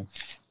treating.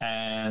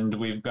 And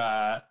we've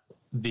got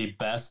the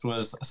best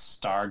was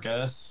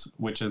Stargus,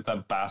 which is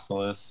the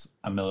Bacillus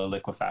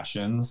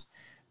amyloliquefactions.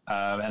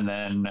 And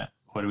then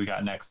what do we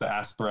got next? The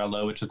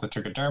Asperella, which is the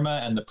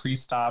trichoderma, and the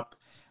pre-stop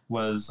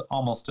was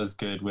almost as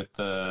good with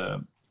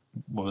the,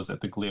 what was it,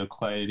 the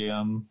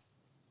Glioccleidium?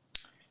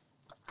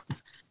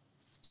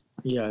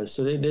 Yeah,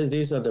 so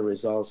these are the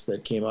results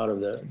that came out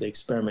of the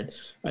experiment.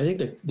 I think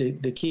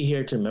the key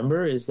here to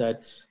remember is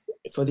that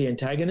for the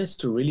antagonist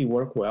to really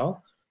work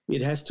well,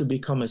 it has to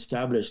become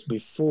established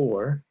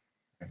before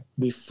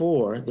the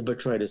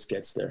botrytis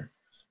gets there.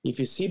 If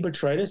you see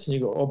botrytis and you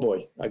go, oh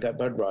boy, I got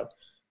bud rot,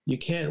 you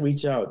can't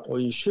reach out, or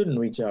you shouldn't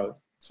reach out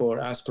for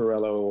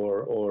Asperella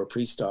or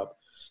pre-stop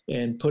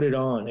and put it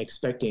on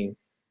expecting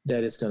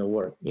that it's going to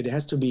work. It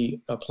has to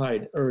be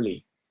applied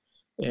early.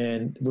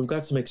 And we've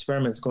got some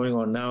experiments going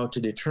on now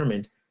to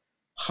determine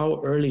how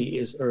early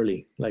is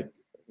early. Like,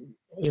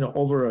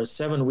 over a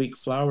 7-week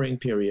flowering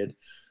period,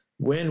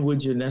 when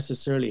would you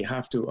necessarily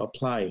have to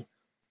apply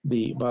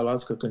the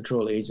biological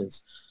control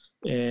agents?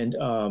 And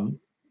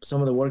some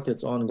of the work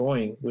that's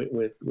ongoing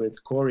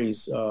with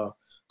Corey's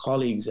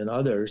colleagues and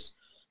others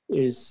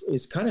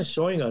is kind of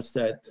showing us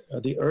that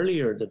the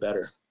earlier the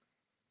better.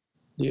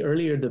 The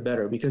earlier the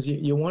better, because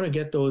you want to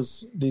get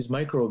these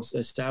microbes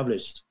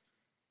established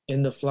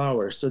in the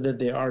flower so that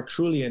they are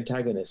truly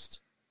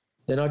antagonists.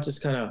 They're not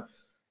just they're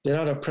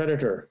not a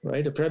predator,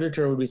 right? A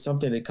predator would be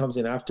something that comes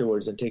in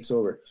afterwards and takes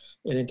over.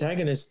 An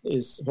antagonist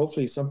is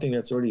hopefully something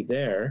that's already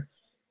there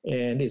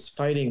and is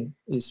fighting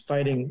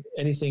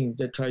anything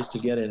that tries to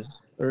get in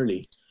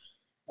early.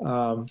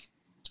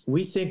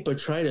 We think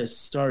botrytis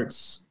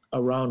starts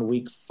around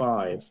week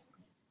 5.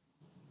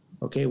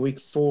 Okay, week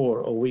 4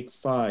 or week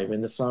 5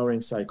 in the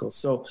flowering cycle.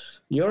 So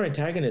your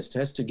antagonist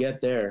has to get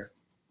there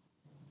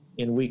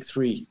in week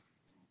 3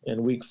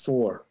 and week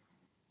 4.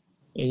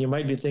 And you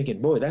might be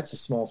thinking, boy, that's a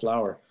small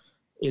flower.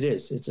 It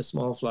is. It's a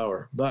small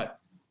flower. But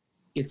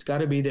it's got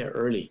to be there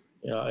early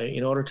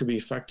in order to be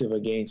effective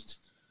against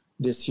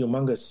this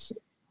humongous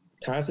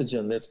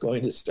pathogen that's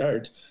going to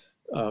start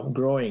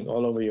growing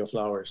all over your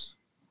flowers.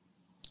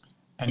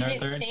 And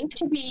Is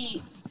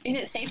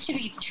it safe to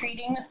be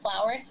treating the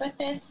flowers with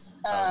this?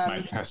 That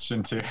was my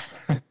question too.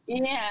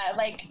 Yeah,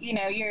 like,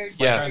 you're...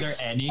 Yes.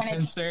 Are there any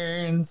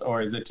concerns,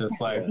 or is it just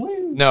like...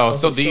 No,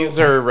 so these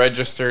are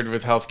registered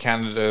with Health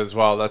Canada as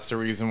well. That's the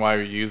reason why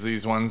we use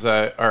these ones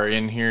that are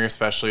in here,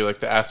 especially like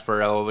the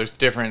Asperello. There's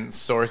different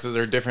sources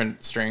or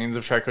different strains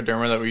of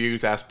trichoderma that we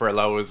use.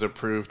 Asperello is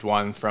approved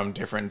one from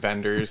different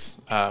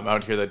vendors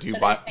out here that do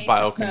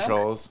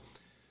biocontrols.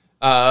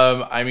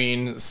 I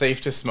mean,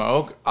 safe to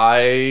smoke.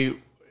 How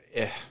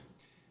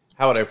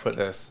would I put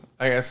this?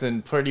 I guess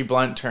in pretty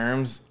blunt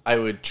terms, I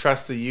would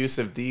trust the use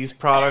of these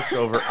products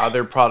over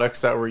other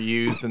products that were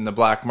used in the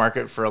black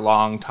market for a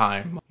long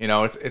time.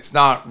 It's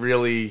not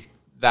really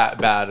that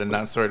bad in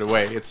that sort of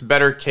way. It's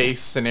better case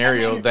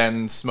scenario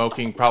than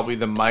smoking probably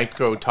the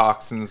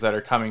mycotoxins that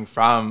are coming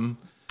from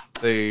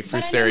the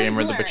Fusarium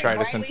or the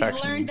botrytis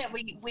infection. We've learned that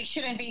we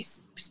shouldn't be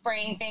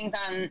spraying things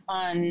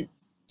on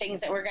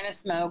things that we're going to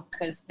smoke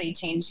because they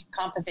change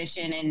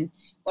composition and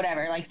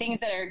whatever. Like things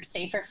that are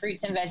safe for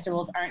fruits and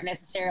vegetables aren't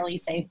necessarily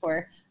safe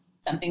for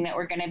something that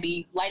we're going to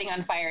be lighting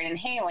on fire and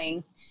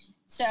inhaling.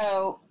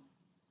 So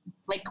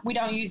like we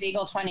don't use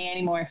Eagle 20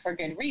 anymore for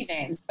good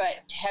reasons, but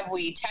have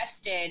we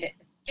tested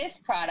this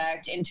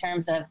product in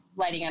terms of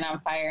lighting it on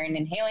fire and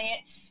inhaling it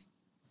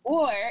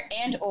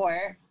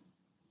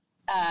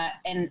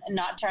and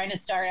not trying to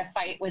start a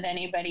fight with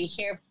anybody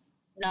here.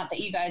 Not that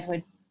you guys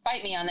would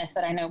fight me on this,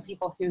 but I know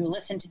people who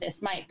listen to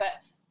this might, but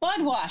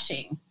bud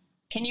washing.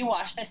 Can you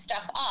wash this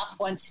stuff off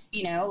once,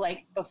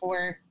 like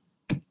before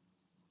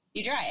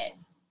you dry it?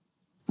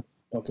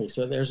 Okay,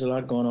 so there's a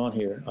lot going on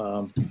here.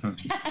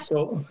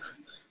 So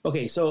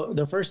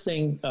the first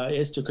thing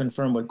is to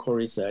confirm what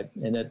Corey said,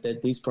 and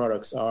that these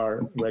products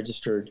are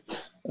registered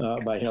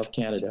by Health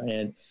Canada.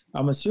 And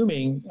I'm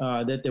assuming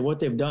that what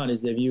they've done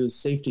is they've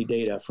used safety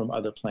data from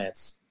other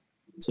plants.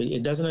 So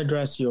it doesn't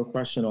address your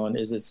question on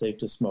is it safe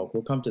to smoke.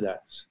 We'll come to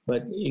that.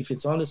 But if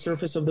it's on the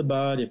surface of the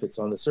bud, if it's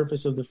on the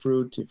surface of the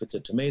fruit, if it's a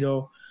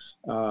tomato,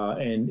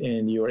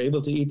 and you're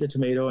able to eat the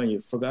tomato and you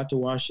forgot to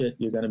wash it,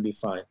 you're going to be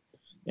fine.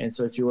 And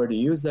so if you were to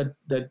use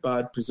that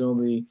bud,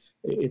 presumably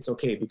it's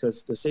okay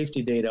because the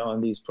safety data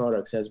on these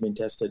products has been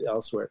tested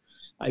elsewhere.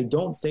 I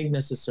don't think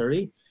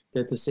necessarily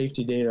that the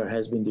safety data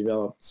has been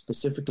developed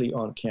specifically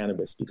on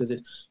cannabis because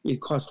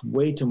it costs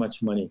way too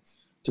much money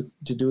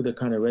to do the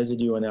kind of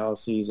residue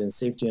analyses and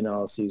safety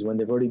analyses when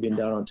they've already been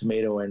done on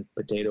tomato and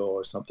potato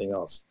or something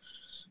else.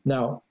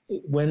 Now,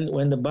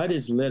 when the bud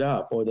is lit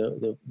up or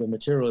the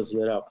material is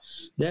lit up,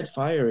 that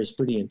fire is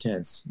pretty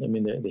intense. I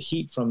mean, the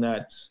heat from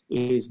that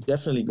is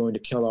definitely going to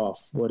kill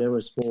off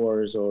whatever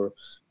spores or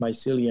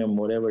mycelium,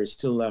 whatever is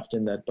still left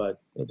in that bud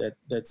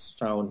that's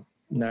found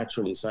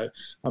naturally. So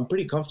I'm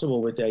pretty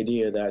comfortable with the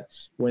idea that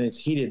when it's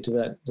heated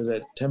to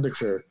that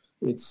temperature,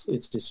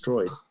 it's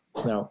destroyed.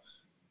 Now,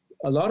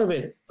 a lot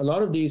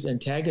of these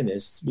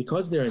antagonists,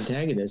 because they're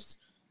antagonists,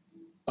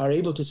 are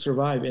able to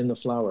survive in the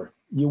flower.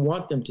 You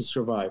want them to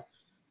survive,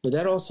 but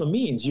that also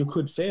means you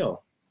could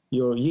fail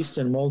your yeast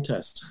and mold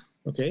test.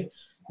 Okay,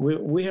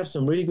 we have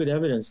some really good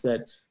evidence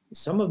that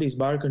some of these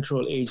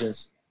biocontrol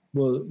agents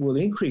will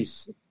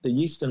increase the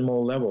yeast and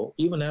mold level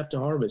even after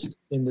harvest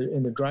in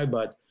the dry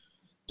bud,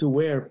 to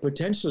where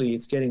potentially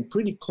it's getting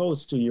pretty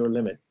close to your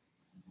limit.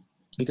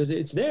 Because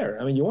it's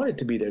there. I mean, you want it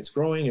to be there. It's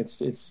growing.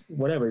 It's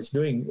whatever. It's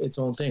doing its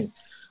own thing.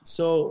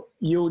 So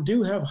you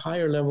do have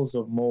higher levels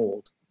of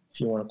mold,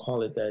 if you want to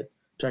call it that.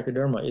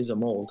 Trichoderma is a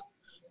mold,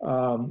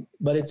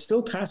 but it's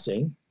still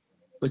passing.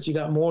 But you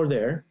got more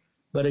there.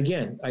 But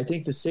again, I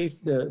think it's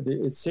safe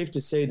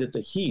to say that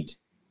the heat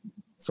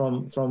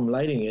from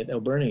lighting it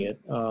or burning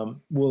it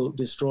will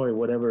destroy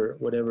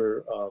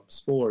whatever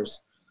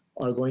spores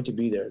are going to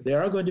be there.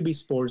 There are going to be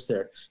spores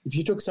there. If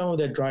you took some of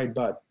that dried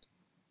bud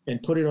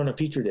and put it on a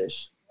petri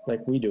dish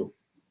like we do,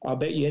 I'll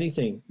bet you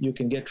anything you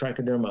can get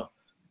trichoderma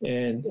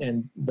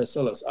and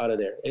bacillus out of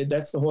there.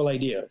 That's the whole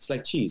idea. It's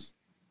like cheese,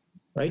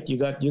 right? You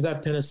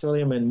got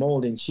penicillium and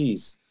mold in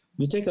cheese.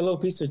 You take a little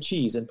piece of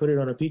cheese and put it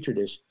on a petri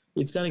dish,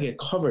 it's going to get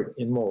covered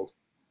in mold.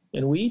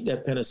 And we eat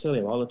that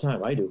penicillium all the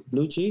time. I do.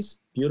 Blue cheese,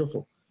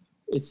 beautiful.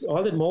 It's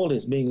all that mold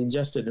is being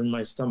ingested in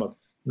my stomach.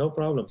 No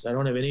problems. I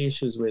don't have any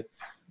issues with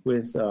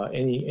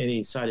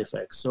any side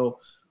effects. So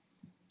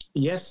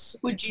yes.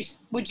 Would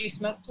you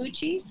smoke blue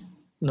cheese?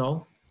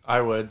 No.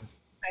 I would.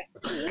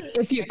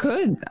 If you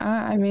could.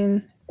 I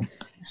mean,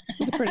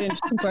 it's a pretty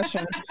interesting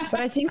question. But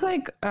I think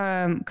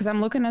because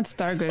I'm looking at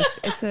Stargus,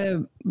 it's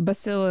a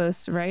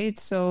bacillus, right?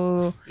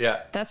 So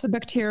yeah, that's a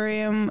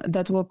bacterium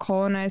that will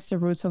colonize the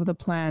roots of the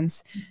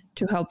plants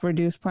to help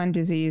reduce plant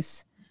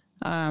disease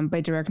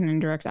by direct and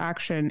indirect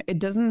action. It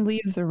doesn't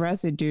leave the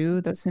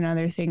residue. That's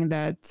another thing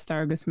that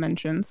Stargus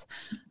mentions.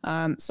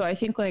 So I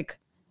think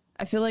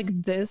I feel like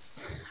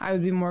this I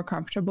would be more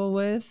comfortable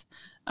with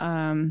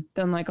than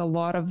a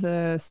lot of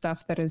the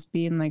stuff that is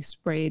being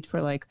sprayed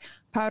for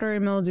powdery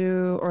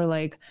mildew or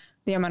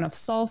the amount of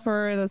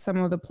sulfur that some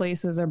of the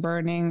places are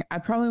burning. I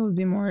probably would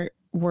be more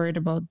worried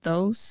about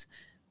those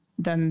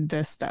than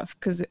this stuff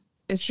because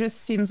it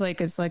just seems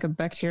like it's like a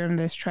bacterium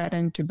that's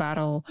trying to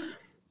battle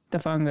the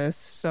fungus.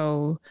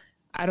 So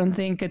I don't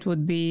think it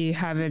would be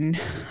having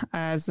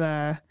as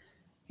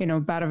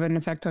bad of an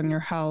effect on your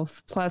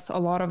health. Plus, a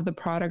lot of the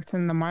products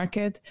in the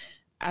market,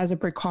 as a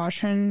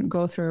precaution,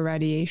 go through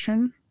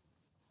irradiation.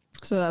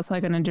 So that's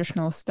like an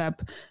additional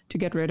step to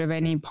get rid of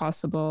any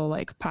possible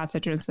like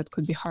pathogens that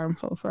could be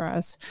harmful for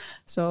us.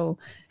 So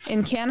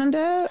in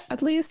Canada,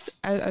 at least,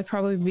 I'd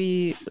probably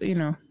be,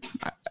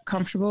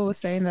 comfortable with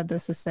saying that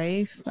this is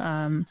safe.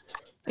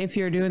 If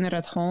you're doing it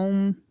at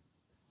home,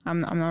 I'm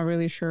not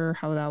really sure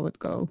how that would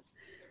go.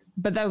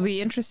 But that would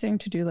be interesting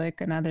to do like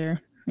another,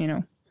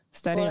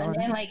 study on.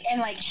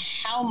 And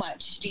how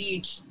much do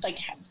you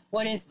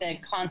what is the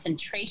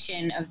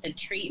concentration of the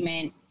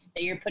treatment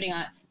that you're putting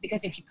on?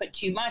 Because if you put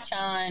too much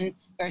on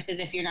versus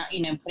if you're not,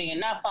 putting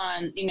enough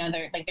on,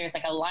 there's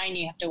like a line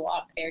you have to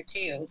walk there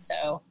too.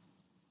 So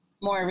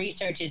more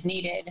research is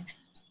needed.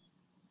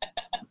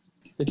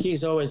 The key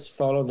is always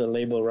follow the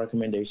label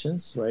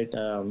recommendations, right?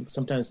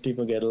 Sometimes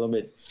people get a little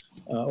bit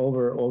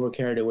over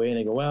carried away and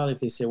they go, well, if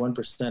they say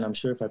 1%, I'm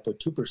sure if I put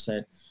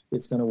 2%,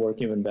 it's going to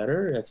work even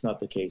better. That's not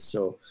the case.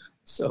 So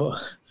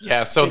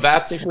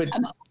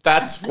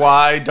that's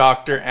why,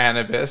 Dr.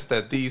 Anubis,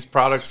 that these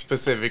products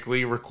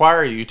specifically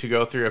require you to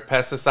go through a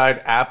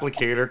pesticide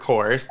applicator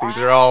course. These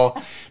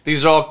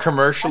are all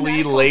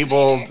commercially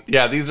labeled.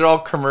 Yeah, these are all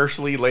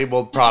commercially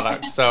labeled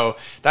products. So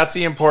that's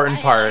the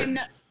important part.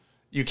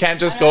 You can't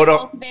just go to.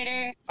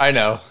 Cultivator. I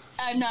know.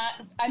 I'm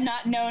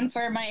not known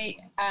for my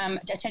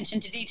attention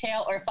to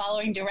detail or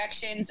following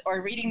directions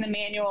or reading the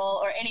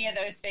manual or any of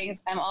those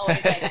things. I'm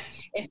always like,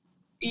 if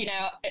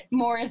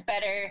more is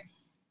better.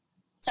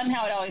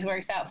 Somehow it always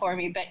works out for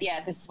me. But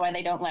yeah, this is why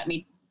they don't let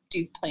me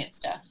do plant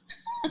stuff.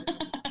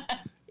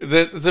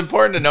 It's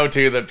important to know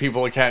too that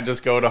people can't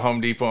just go to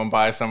Home Depot and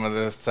buy some of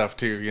this stuff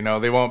too.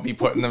 They won't be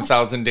putting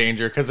themselves in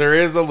danger because there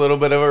is a little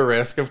bit of a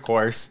risk, of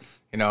course.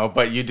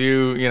 But you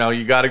do,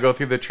 you got to go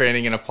through the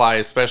training and apply,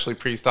 especially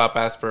pre-stop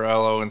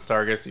Asperello and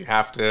Stargus. You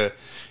have to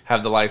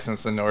have the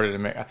license in order to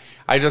make.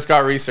 I just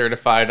got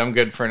recertified. I'm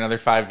good for another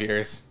 5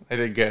 years. I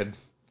did good.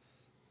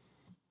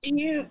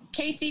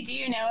 Casey, do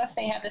you know if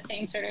they have the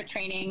same sort of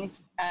training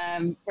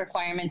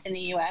requirements in the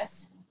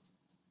U.S.?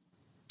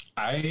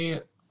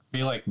 I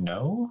feel like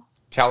no.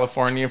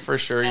 California for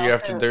sure. You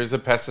have to. There's a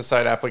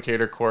pesticide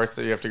applicator course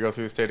that you have to go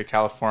through the state of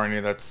California.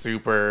 That's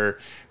super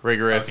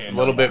rigorous, a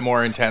little bit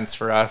more intense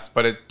for us,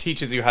 but it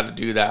teaches you how to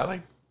do that,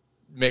 like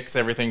mix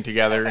everything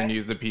together and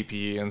use the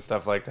PPE and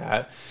stuff like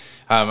that.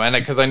 And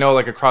because I know,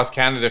 like across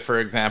Canada, for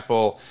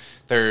example,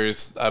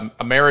 there's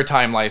a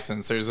maritime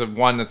license. There's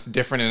one that's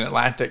different in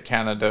Atlantic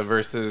Canada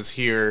versus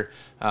here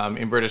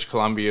in British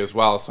Columbia as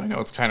well. So I know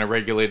it's kind of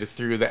regulated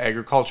through the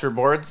agriculture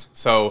boards.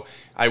 So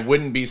I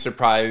wouldn't be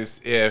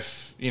surprised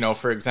if,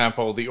 for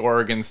example, the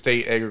Oregon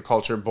State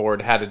Agriculture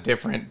Board had a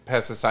different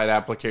pesticide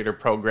applicator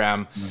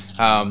program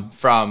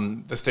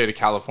from the state of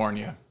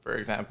California, for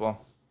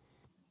example.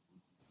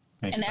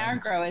 And our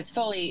grow is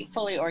fully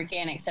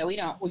organic, so we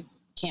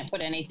can't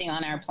put anything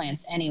on our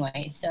plants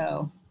anyway.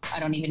 So I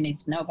don't even need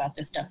to know about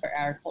this stuff for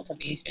our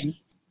cultivation.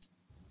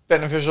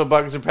 Beneficial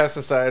bugs or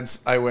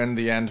pesticides. I win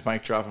the end.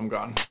 Mic drop. I'm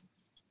gone.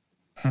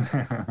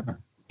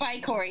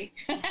 Bye, Corey.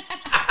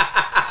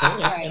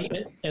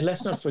 And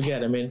let's not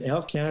forget,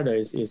 Health Canada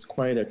is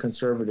quite a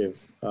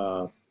conservative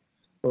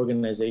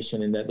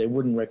organization in that they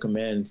wouldn't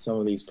recommend some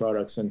of these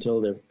products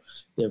until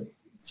they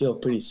feel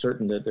pretty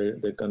certain that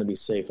they're going to be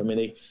safe.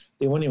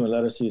 They won't even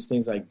let us use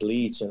things like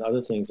bleach and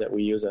other things that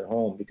we use at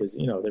home because,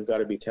 they've got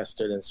to be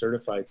tested and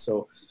certified.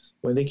 So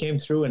when they came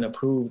through and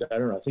approved, I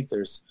don't know, I think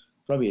there's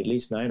probably at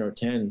least 9 or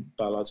 10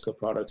 biological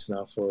products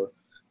now for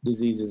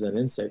diseases and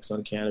insects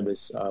on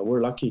cannabis.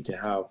 We're lucky to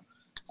have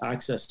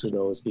access to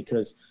those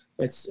because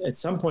at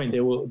some point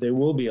they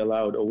will be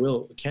allowed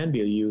or can be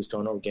used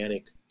on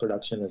organic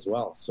production as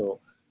well. So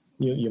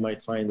you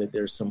might find that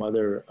there's some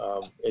other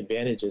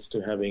advantages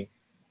to having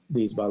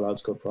these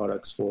biological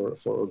products for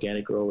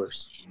organic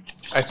growers.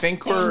 I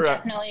think I'm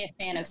definitely a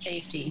fan of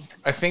safety.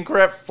 I think we're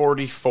at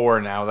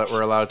 44 now that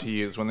we're allowed to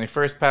use. When they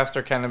first passed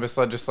our cannabis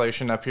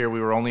legislation up here, we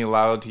were only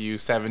allowed to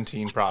use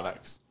 17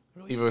 products.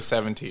 I believe it was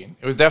 17.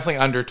 It was definitely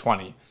under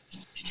 20.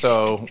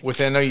 So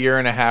within a year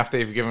and a half,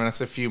 they've given us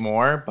a few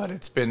more, but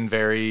it's been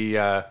very,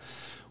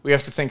 we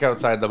have to think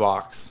outside the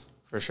box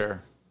for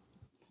sure.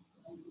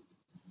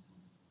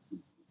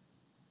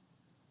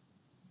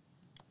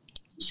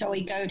 Shall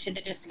we go to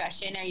the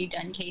discussion? Are you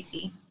done,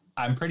 Casey?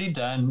 I'm pretty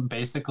done.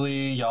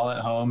 Basically, y'all at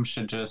home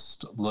should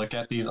just look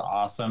at these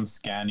awesome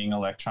scanning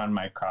electron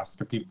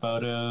microscopy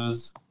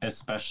photos,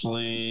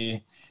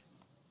 especially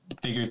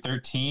figure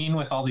 13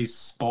 with all these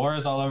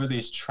spores all over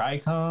these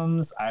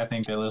trichomes. I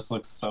think this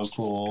looks so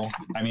cool.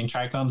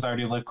 Trichomes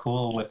already look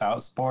cool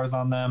without spores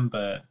on them,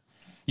 but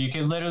you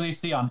can literally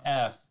see on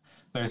F,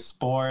 there's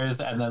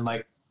spores and then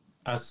like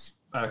a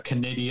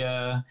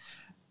conidia.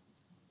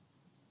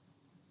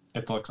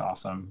 It looks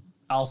awesome.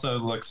 Also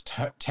looks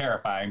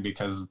terrifying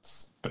because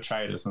it's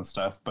botrytis and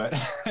stuff. But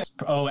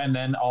and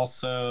then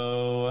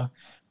also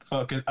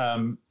focus.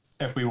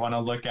 If we want to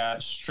look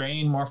at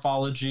strain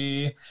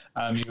morphology,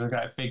 you look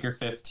at figure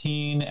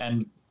 15,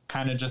 and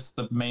kind of just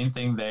the main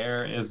thing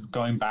there is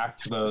going back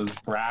to those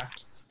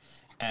bracts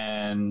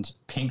and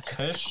Pink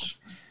Kush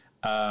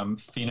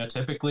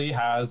phenotypically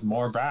has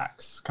more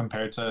bracts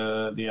compared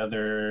to the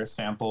other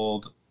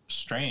sampled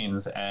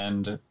strains,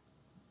 and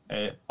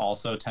it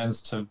also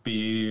tends to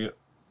be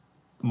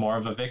more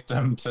of a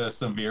victim to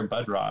severe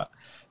bud rot.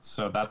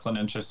 So that's an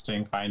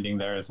interesting finding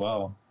there as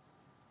well.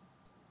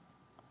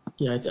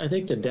 Yeah, I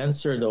think the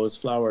denser those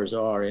flowers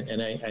are,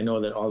 and I know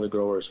that all the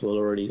growers will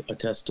already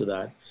attest to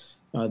that,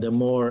 the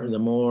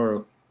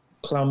more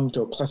clumped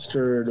or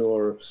clustered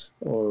or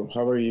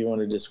however you want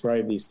to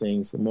describe these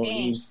things, the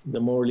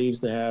more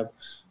leaves they have.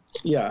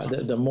 Yeah,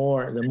 the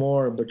more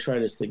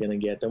botrytis they're going to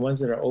get. The ones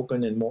that are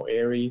open and more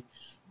airy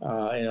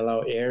and allow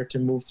air to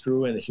move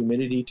through and the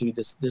humidity to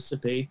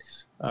dissipate,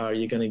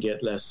 you're going to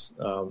get less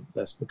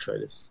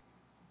botrytis.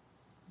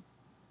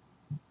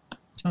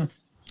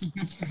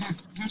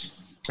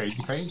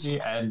 Crazy.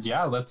 And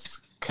yeah,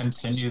 let's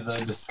continue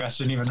the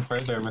discussion even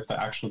further with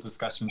the actual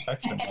discussion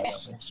section.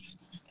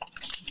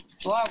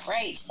 Well,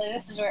 great. So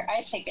this is where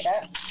I pick it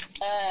up.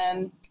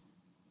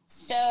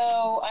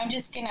 So I'm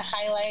just going to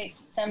highlight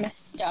some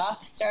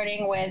stuff,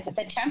 starting with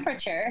the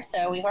temperature.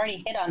 So we've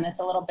already hit on this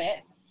a little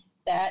bit,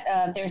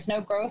 that there's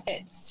no growth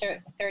at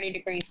 30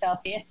 degrees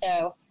Celsius.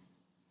 So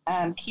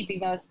keeping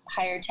those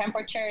higher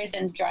temperatures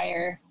and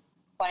drier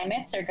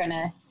climates are going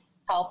to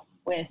help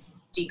with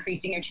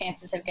decreasing your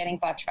chances of getting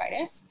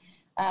botrytis.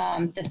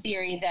 The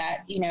theory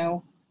that,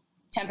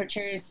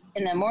 temperatures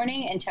in the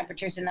morning and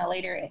temperatures in the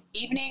later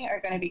evening are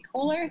going to be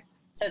cooler.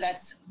 So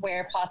that's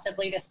where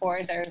possibly the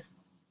spores are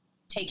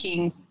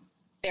taking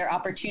their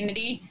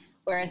opportunity.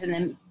 Whereas in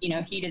the,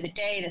 heat of the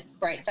day, the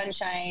bright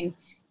sunshine,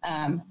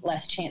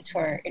 less chance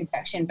for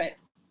infection, but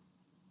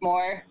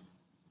more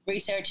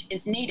research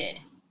is needed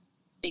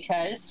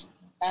because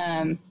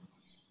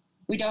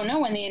we don't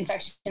know when the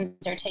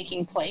infections are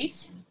taking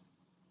place.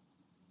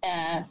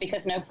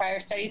 Because no prior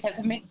studies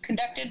have been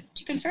conducted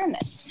to confirm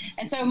this.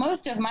 And so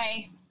most of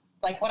my,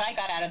 what I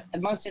got out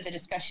of most of the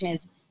discussion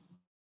is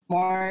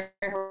more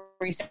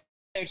research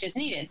is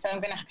needed. So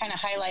I'm going to kind of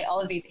highlight all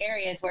of these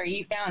areas where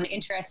you found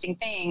interesting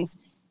things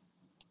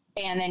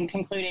and then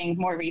concluding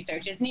more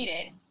research is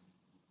needed.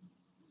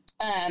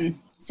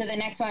 So the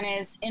next one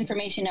is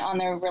information on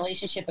the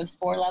relationship of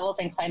spore levels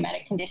and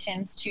climatic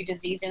conditions to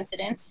disease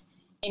incidence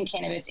in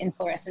cannabis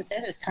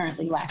inflorescences is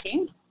currently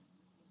lacking.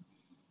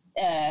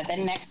 The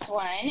next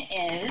one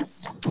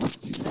is,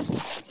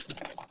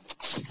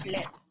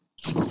 let's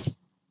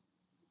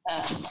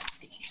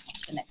see,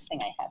 the next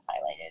thing I have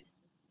highlighted.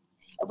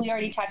 We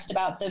already touched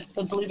about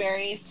the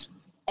blueberries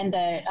and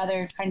the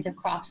other kinds of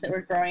crops that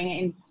we're growing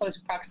in close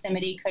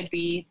proximity could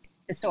be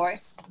the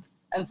source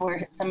of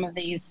where some of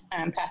these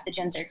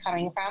pathogens are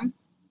coming from.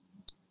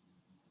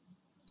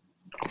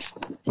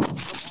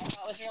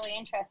 That was really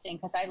interesting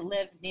because I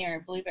live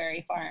near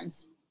blueberry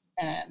farms.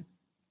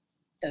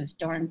 Those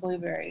darn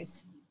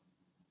blueberries.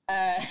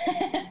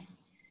 Let's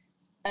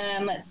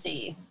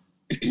see.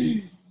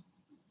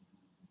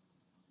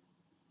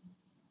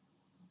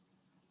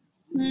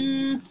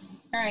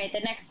 All right, the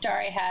next star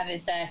I have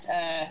is that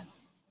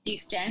the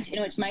extent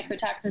in which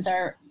mycotoxins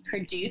are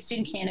produced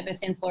in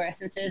cannabis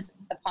inflorescences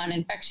upon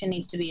infection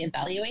needs to be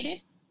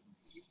evaluated.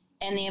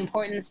 And the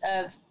importance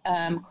of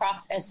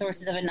crops as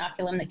sources of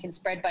inoculum that can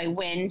spread by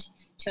wind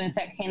to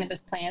infect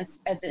cannabis plants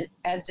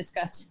as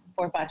discussed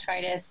for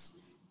botrytis,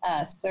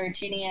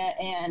 sclerotinia,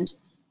 and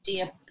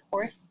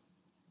Diaporthe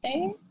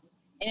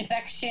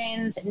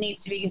infections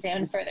needs to be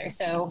examined further.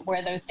 So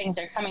where those things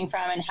are coming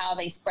from and how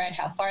they spread,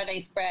 how far they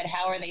spread,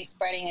 how are they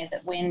spreading, is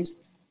it wind,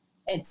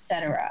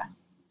 etc.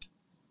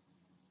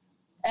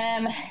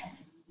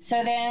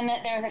 So then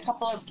there's a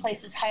couple of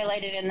places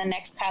highlighted in the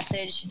next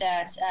passage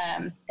that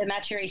the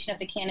maturation of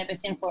the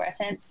cannabis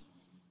inflorescence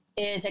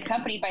is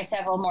accompanied by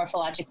several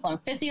morphological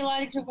and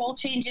physiological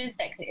changes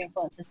that could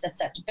influence the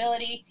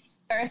susceptibility.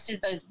 First is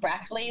those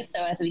bract leaves.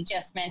 So as we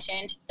just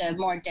mentioned, the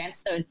more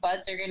dense those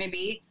buds are going to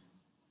be,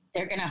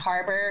 they're going to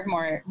harbor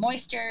more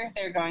moisture.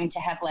 They're going to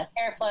have less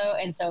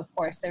airflow. And so, of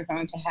course, they're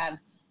going to have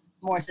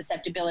more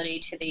susceptibility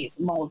to these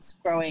molds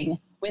growing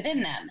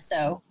within them.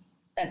 So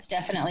that's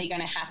definitely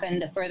going to happen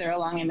the further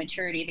along in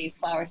maturity these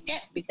flowers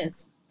get,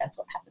 because that's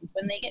what happens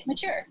when they get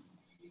mature.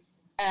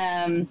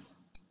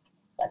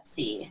 Let's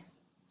see.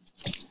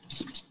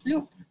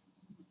 Bloop.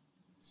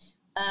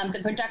 The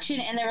production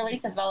and the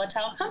release of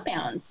volatile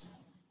compounds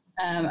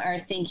are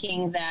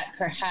thinking that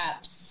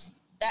perhaps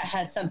that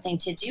has something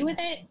to do with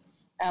it.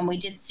 We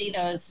did see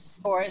those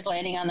spores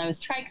landing on those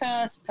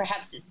trichomes.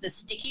 Perhaps it's the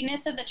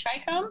stickiness of the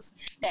trichomes,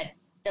 that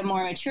the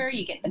more mature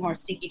you get, the more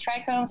sticky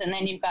trichomes, and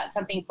then you've got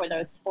something for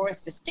those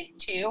spores to stick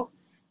to,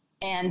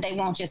 and they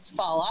won't just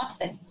fall off.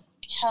 That,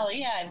 hell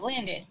yeah, I've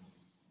landed.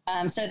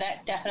 So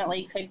that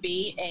definitely could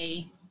be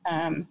a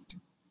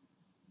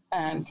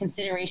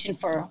consideration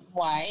for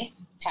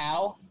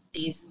how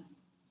these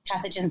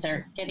pathogens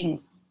are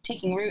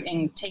taking root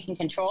and taking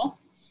control.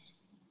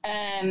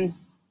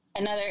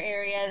 Another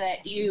area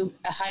that you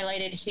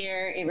highlighted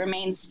here, it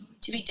remains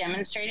to be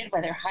demonstrated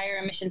whether higher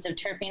emissions of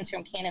terpenes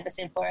from cannabis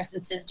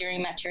inflorescences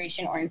during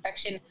maturation or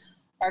infection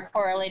are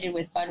correlated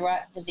with bud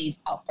rot disease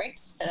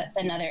outbreaks. So that's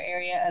another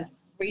area of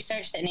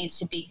research that needs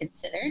to be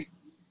considered.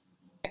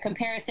 A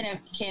comparison of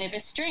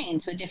cannabis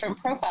strains with different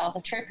profiles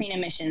of terpene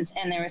emissions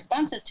and their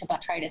responses to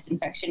botrytis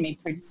infection may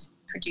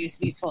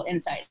produce useful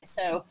insights.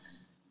 So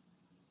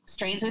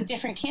strains with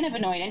different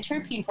cannabinoid and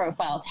terpene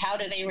profiles, how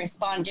do they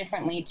respond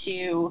differently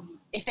to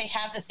if they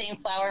have the same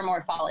flower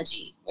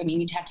morphology? I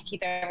mean, you'd have to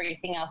keep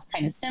everything else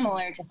kind of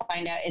similar to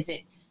find out, is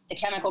it the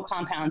chemical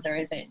compounds or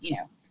is it,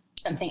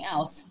 something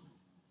else?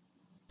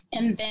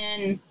 And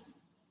then,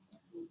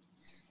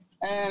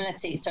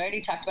 let's see. So I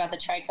already talked about the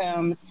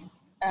trichomes.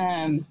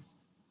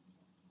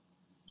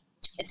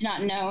 It's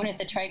not known if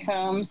the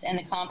trichomes and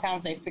the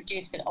compounds they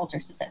produce could alter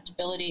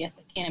susceptibility of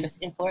the cannabis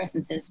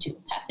inflorescences to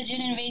pathogen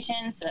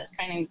invasion. So that's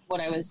kind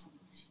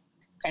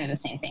of the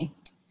same thing.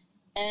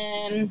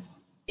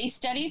 These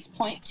studies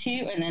point to,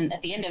 and then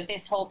at the end of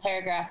this whole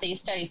paragraph, these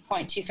studies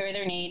point to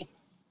further need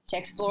to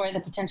explore the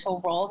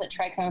potential role that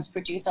trichomes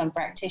produce on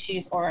bracts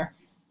tissues or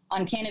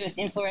on cannabis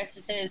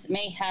inflorescences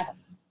may have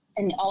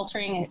an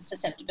altering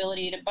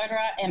susceptibility to bud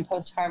rot and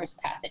post-harvest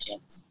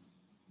pathogens.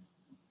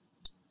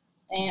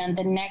 And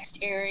the next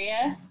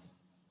area,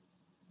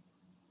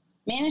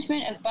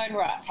 management of bud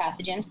rot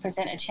pathogens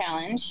present a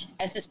challenge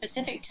as the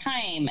specific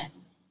time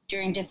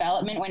during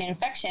development when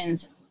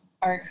infections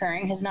are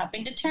occurring has not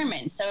been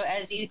determined. So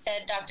as you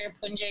said, Dr.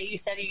 Punja, you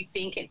said you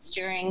think it's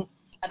during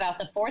about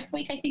the 4th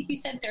week, I think you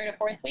said 3rd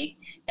or 4th week,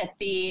 that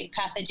the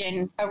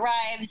pathogen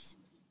arrives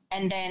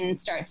and then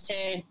starts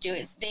to do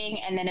its thing,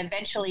 and then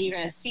eventually you're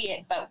going to see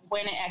it, but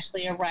when it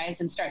actually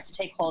arrives and starts to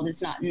take hold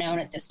is not known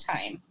at this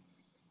time.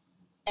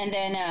 And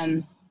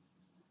then,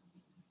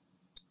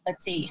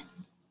 let's see.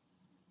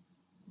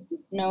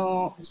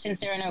 Since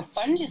there are no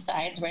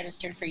fungicides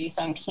registered for use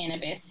on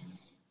cannabis,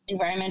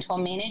 environmental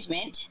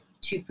management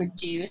to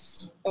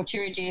reduce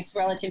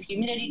relative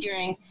humidity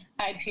during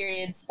high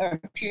periods or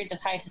periods of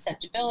high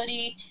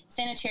susceptibility,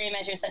 sanitary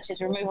measures such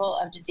as removal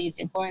of diseased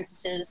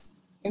inflorescences,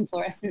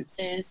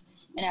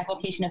 and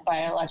application of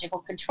biological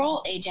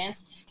control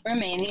agents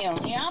remain the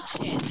only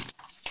option.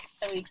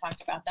 So we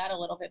talked about that a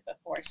little bit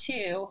before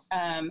too,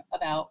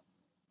 about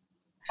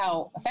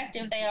how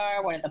effective they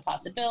are, what are the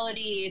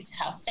possibilities,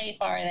 how safe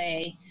are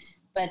they,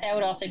 but that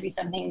would also be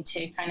something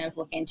to kind of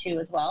look into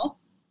as well.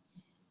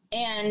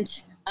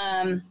 And,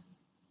 I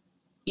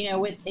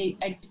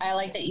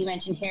like that you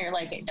mentioned here,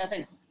 like it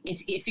doesn't,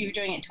 if you're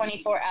doing it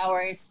 24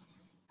 hours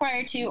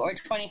prior to or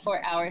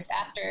 24 hours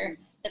after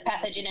the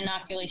pathogen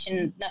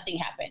inoculation, nothing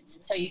happens.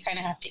 So you kind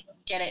of have to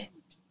get it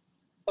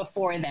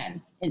before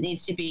then. It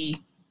needs to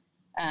be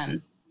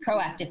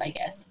proactive, I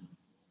guess.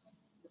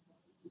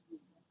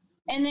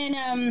 And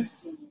then,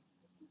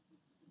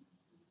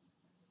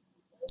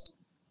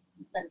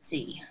 let's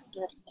see.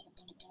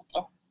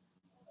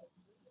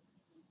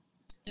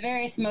 The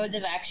various modes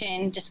of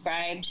action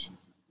described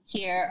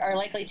here are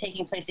likely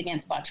taking place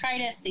against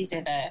botrytis. These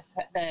are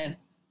the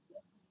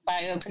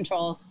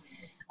biocontrols.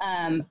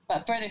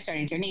 But further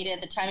studies are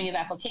needed. The timing of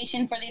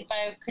application for these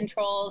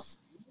biocontrols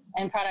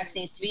and products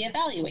needs to be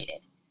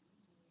evaluated.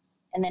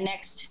 And the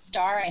next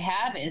star I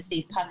have is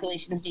these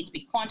populations need to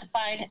be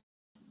quantified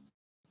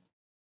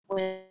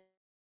with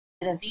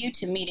a view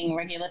to meeting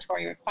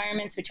regulatory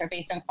requirements, which are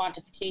based on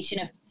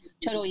quantification of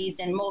total yeast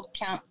and mold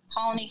count,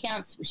 colony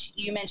counts, which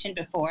you mentioned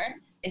before,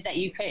 is that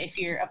you could, if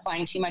you're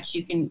applying too much,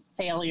 you can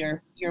fail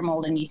your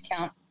mold and yeast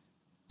count.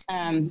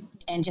 And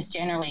just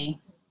generally,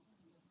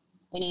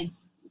 we need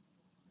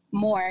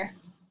more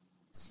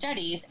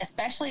studies,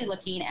 especially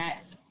looking at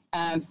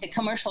the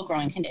commercial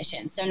growing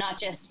conditions. So not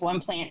just one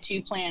plant,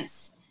 2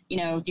 plants,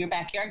 your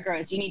backyard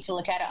grows. You need to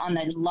look at it on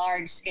the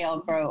large scale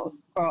grow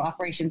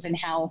operations and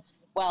how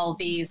well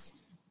these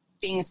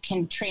things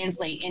can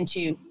translate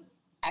into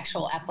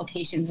actual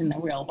applications in the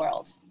real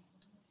world.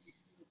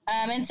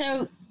 And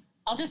so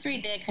I'll just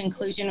read the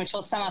conclusion, which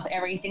will sum up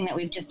everything that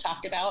we've just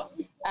talked about.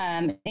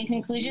 In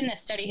conclusion, the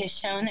study has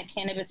shown that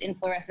cannabis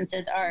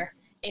inflorescences are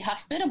a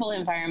hospitable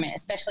environment,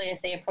 especially as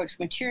they approach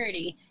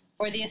maturity,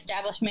 for the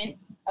establishment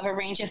of a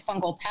range of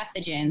fungal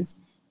pathogens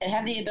that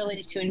have the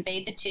ability to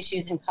invade the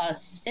tissues and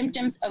cause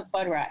symptoms of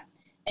bud rot.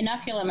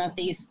 Inoculum of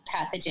these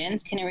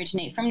pathogens can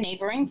originate from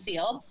neighboring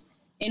fields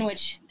in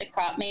which the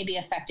crop may be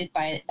affected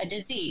by a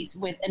disease,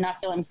 with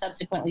inoculum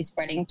subsequently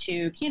spreading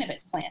to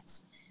cannabis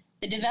plants.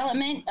 The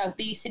development of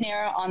B.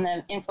 cinerea on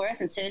the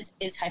inflorescences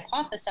is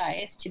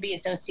hypothesized to be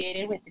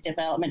associated with the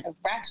development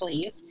of bract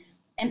leaves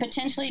and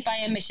potentially by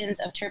emissions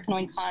of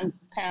terpenoid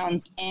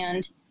compounds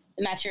and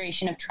the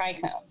maturation of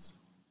trichomes.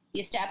 The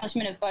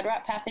establishment of bud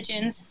rot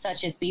pathogens,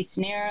 such as B.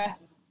 cinerea,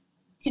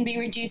 can be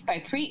reduced by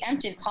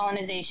preemptive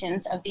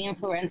colonizations of the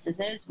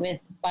inflorescences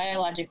with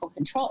biological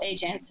control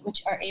agents,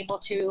 which are able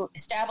to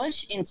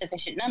establish in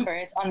sufficient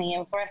numbers on the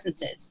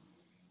inflorescences.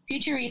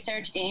 Future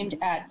research aimed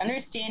at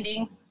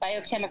understanding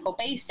biochemical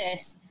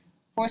basis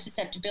for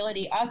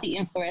susceptibility of the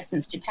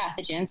inflorescence to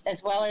pathogens,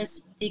 as well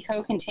as the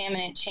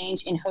co-contaminant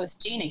change in host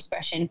gene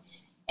expression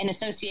and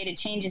associated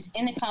changes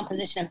in the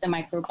composition of the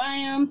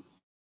microbiome,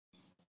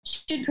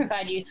 should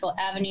provide useful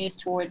avenues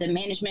toward the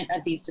management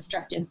of these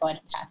destructive bud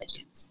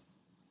pathogens.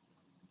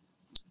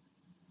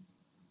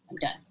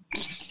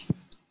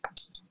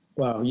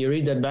 Wow, you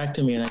read that back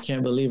to me, and I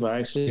can't believe I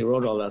actually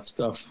wrote all that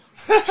stuff.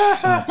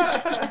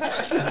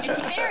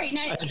 It's very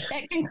nice.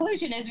 That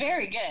conclusion is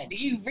very good.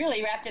 You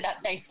really wrapped it up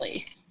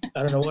nicely.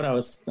 I don't know what I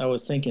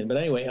was thinking, but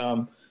anyway,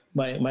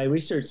 my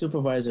research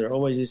supervisor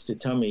always used to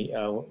tell me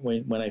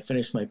when I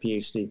finished my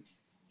PhD, he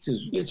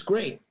says, "It's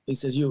great." He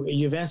says,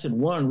 "You've answered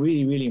one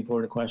really, really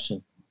important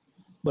question,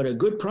 but a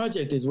good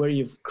project is where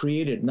you've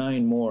created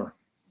 9 more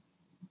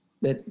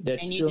that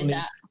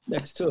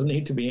still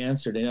need to be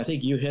answered." And I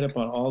think you hit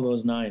upon all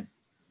those 9,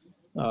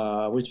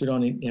 which we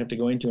don't have to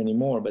go into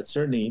anymore. But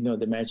certainly,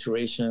 the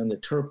maturation, the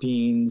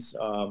terpenes,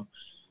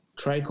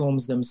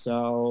 trichomes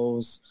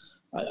themselves.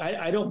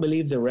 I don't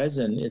believe the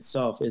resin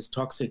itself is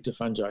toxic to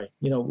fungi.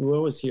 We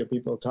always hear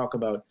people talk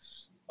about,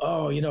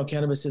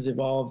 cannabis has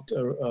evolved,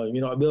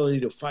 ability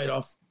to fight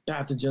off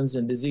pathogens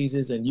and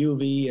diseases and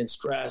UV and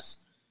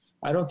stress.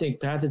 I don't think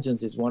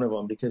pathogens is one of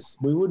them, because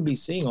we wouldn't be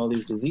seeing all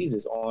these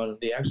diseases on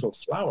the actual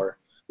flower,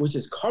 which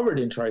is covered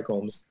in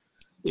trichomes,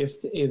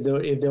 if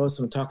there was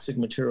some toxic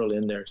material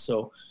in there.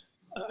 So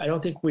I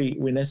don't think we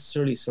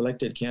necessarily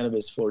selected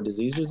cannabis for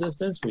disease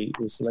resistance. We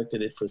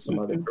selected it for some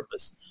other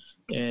purpose.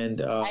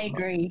 And I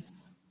agree.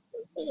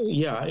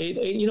 Yeah,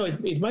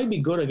 it might be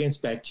good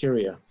against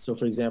bacteria. So,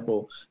 for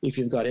example, if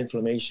you've got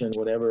inflammation,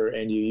 whatever,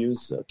 and you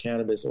use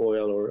cannabis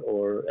oil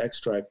or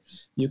extract,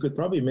 you could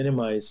probably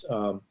minimize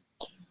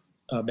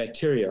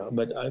bacteria.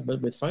 But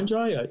with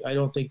fungi, I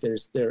don't think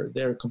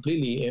they're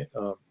completely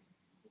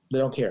they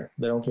don't care.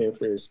 They don't care if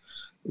there's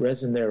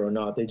resin there or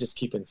not. They just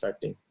keep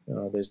infecting.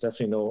 There's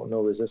definitely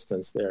no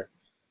resistance there.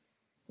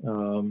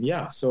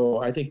 So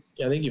I think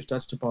you've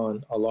touched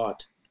upon a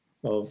lot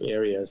of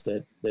areas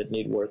that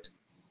need work.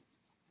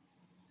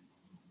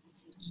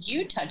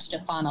 You touched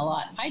upon a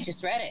lot. I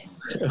just read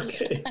it.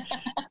 Okay.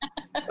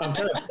 I'm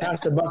trying to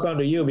pass the buck on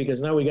to you,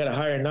 because now we got to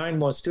hire 9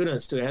 more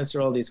students to answer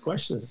all these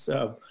questions.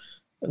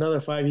 Another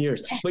 5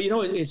 years. But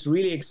it's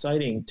really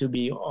exciting to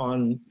be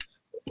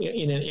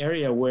in an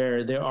area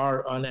where there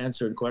are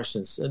unanswered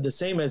questions. The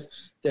same as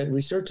that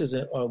researchers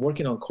are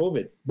working on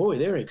COVID. Boy,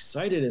 they're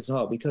excited as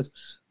hell, because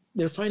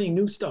they're finding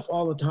new stuff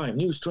all the time,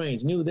 new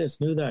strains, new this,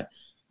 new that.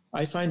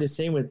 I find the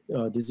same with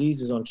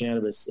diseases on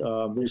cannabis.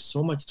 There's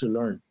so much to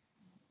learn.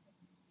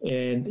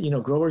 And,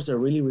 growers are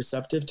really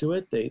receptive to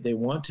it. They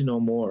want to know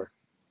more.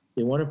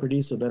 They want to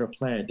produce a better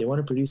plant. They want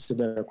to produce a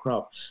better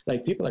crop.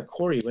 Like people like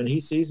Corey, when he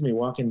sees me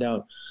walking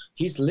down,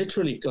 he's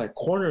literally like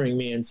cornering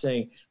me and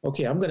saying,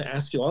 "Okay, I'm going to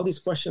ask you all these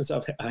questions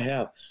I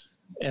have."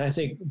 And I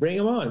think, bring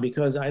them on,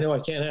 because I know I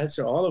can't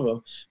answer all of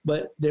them.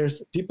 But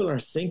people are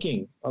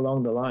thinking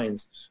along the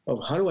lines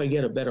of, how do I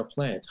get a better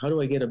plant? How do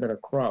I get a better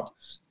crop?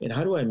 And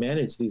how do I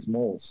manage these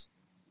molds?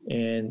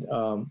 And,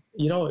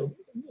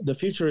 the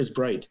future is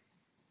bright,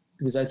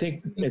 because I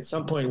think at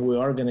some point we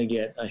are going to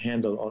get a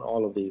handle on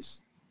all of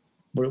these.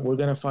 We're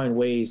going to find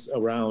ways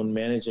around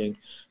managing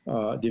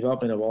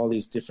development of all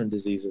these different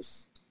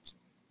diseases.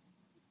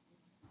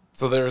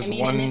 So there's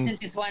one. And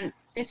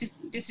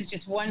this is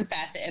just one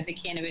facet of the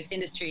cannabis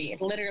industry.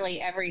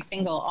 Literally every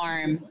single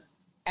arm,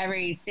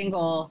 every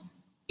single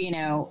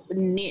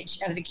niche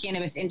of the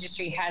cannabis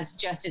industry has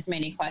just as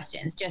many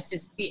questions. Just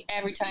as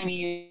every time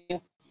you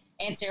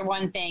answer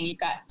one thing, you've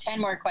got 10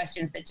 more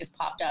questions that just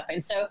popped up.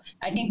 And so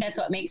I think that's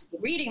what makes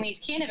reading these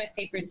cannabis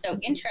papers so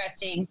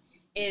interesting,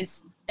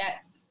 is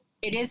that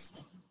it is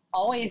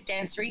always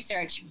dense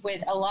research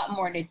with a lot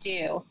more to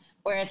do.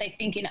 Whereas I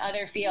think in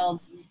other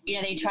fields,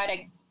 they try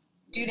to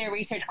do their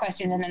research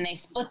questions and then they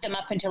split them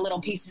up into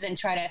little pieces and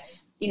try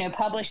to,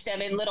 publish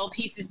them in little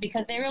pieces,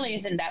 because there really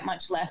isn't that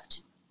much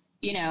left,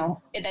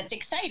 that's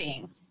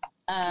exciting.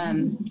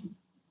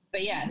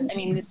 But yeah,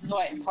 this is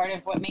part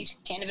of what makes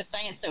cannabis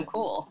science so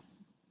cool.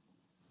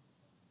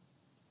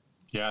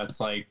 Yeah, it's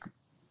like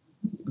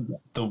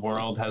the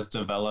world has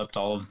developed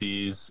all of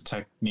these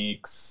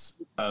techniques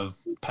of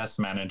pest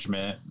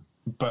management,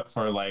 but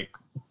for like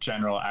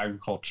general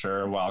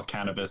agriculture, while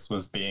cannabis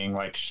was being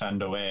like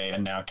shunned away,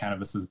 and now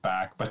cannabis is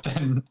back, but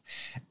then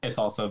it's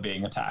also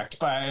being attacked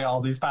by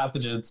all these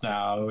pathogens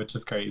now, which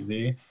is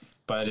crazy,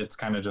 but it's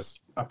kind of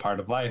just a part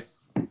of life.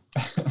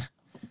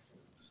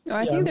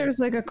 I think there's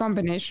like a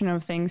combination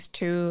of things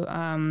too,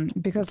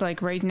 because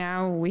like right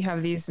now we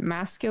have these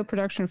mass scale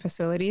production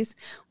facilities.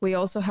 We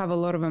also have a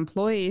lot of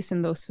employees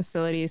in those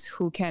facilities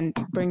who can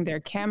bring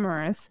their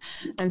cameras.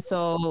 And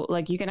so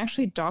like you can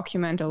actually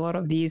document a lot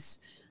of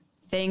these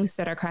things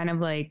that are kind of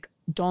like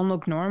don't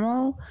look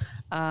normal.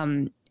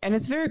 And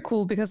it's very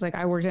cool because like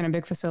I worked in a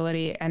big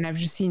facility and I've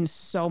just seen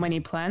so many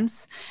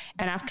plants.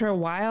 And after a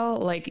while,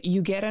 like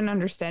you get an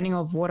understanding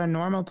of what a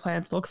normal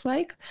plant looks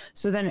like.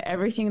 So then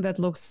everything that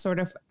looks sort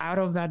of out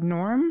of that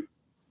norm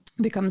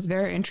becomes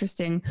very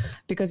interesting,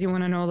 because you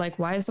want to know, like,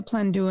 why is the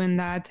plant doing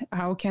that?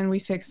 How can we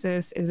fix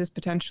this? Is this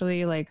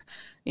potentially like,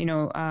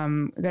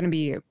 going to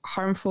be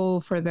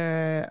harmful for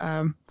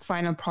the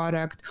final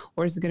product,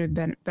 or is it going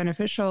to be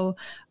beneficial?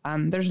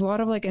 There's a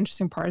lot of like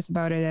interesting parts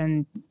about it.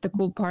 And the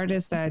cool part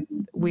is that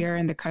we are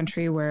in the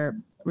country where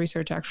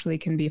research actually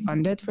can be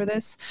funded for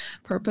this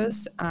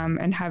purpose,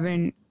 and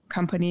having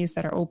companies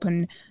that are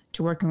open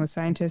to working with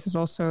scientists is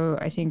also,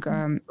 I think,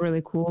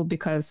 really cool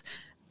because,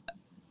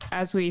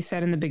 as we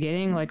said in the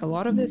beginning, like a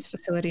lot of these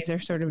facilities are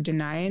sort of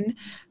denying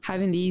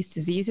having these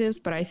diseases,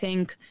 but I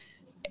think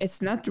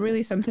it's not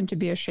really something to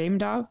be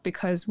ashamed of,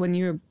 because when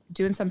you're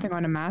doing something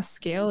on a mass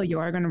scale, you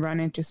are going to run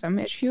into some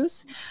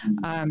issues,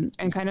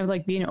 and kind of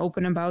like being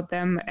open about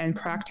them and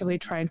proactively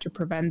trying to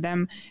prevent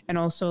them, and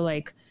also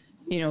like,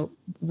 you know,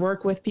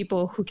 work with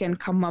people who can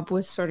come up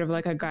with sort of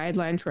like a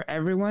guideline for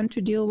everyone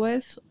to deal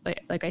with.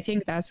 Like I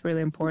think that's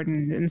really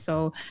important. And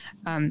so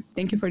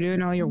thank you for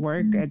doing all your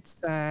work.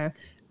 It's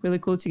really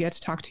cool to get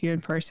to talk to you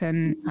in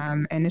person.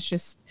 And it's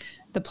just,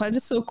 the plant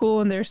is so cool,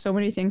 and there's so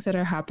many things that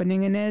are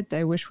happening in it.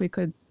 I wish we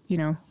could, you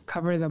know,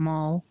 cover them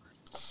all.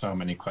 So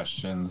many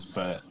questions,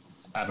 but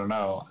I don't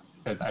know.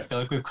 I feel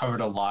like we've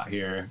covered a lot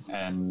here,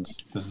 and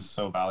this is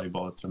so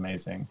valuable. It's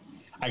amazing.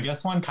 I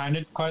guess one kind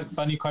of quite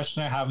funny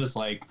question I have is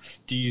like,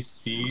 do you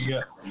see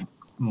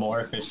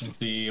more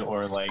efficiency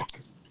or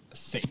like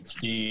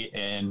safety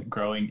in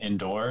growing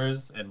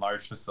indoors in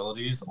large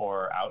facilities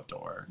or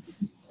outdoor?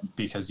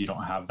 Because you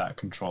don't have that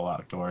control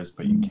outdoors,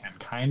 but you can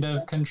kind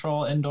of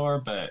control indoor,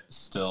 but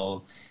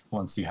still,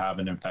 once you have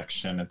an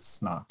infection,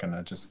 it's not going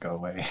to just go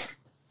away.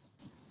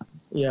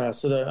 Yeah,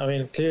 so I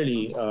mean,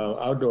 clearly,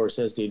 outdoors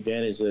has the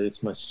advantage that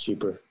it's much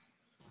cheaper,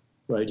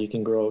 right? You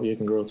can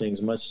grow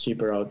things much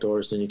cheaper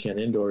outdoors than you can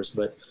indoors.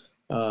 But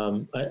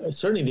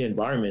certainly, the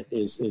environment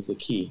is the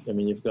key. I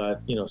mean, you've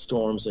got, you know,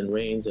 storms and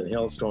rains and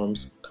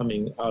hailstorms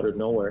coming out of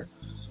nowhere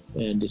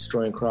and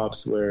destroying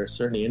crops, where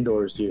certainly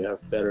indoors you have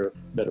better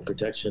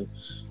protection.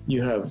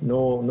 You have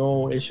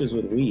no issues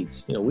with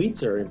weeds. You know,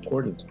 weeds are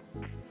important.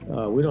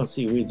 We don't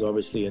see weeds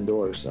obviously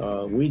indoors.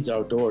 Weeds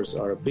outdoors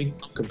are a big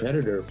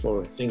competitor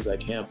for things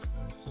like hemp,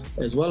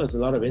 as well as a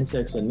lot of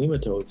insects and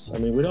nematodes. I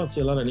mean, we don't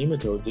see a lot of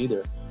nematodes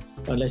either,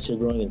 unless you're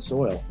growing in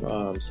soil.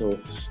 So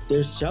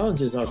there's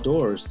challenges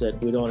outdoors that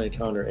we don't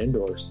encounter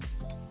indoors.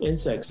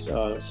 Insects,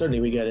 certainly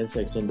we get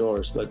insects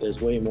indoors, but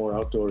there's way more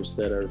outdoors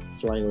that are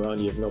flying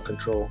around. You have no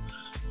control.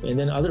 And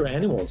then other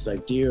animals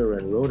like deer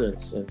and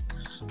rodents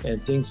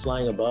and things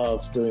flying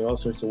above, doing all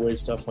sorts of weird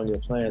stuff on your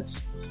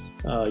plants.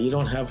 You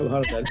don't have a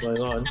lot of that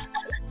going on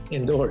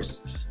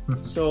indoors.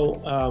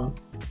 So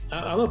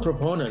I'm a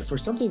proponent for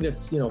something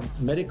that's, you know,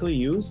 medicinally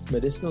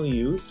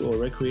used or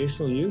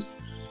recreational use.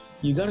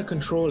 You got to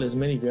control as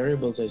many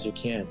variables as you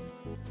can.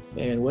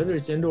 And whether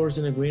it's indoors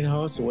in a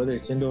greenhouse or whether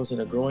it's indoors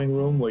in a growing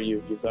room where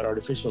you've got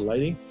artificial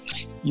lighting,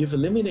 you've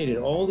eliminated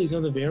all these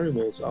other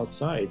variables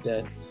outside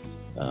that,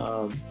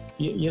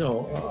 you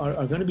know,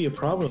 are going to be a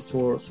problem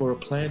for a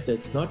plant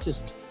that's not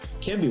just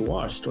can be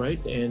washed,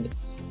 right? And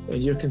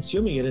you're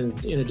consuming it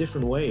in a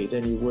different way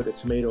than you would a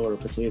tomato or a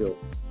potato.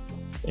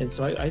 And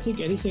so I think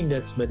anything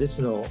that's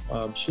medicinal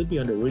should be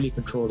under really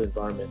controlled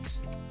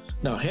environments.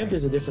 Now, hemp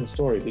is a different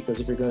story,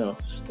 because if you're going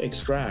to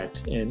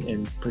extract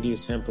and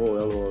produce hemp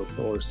oil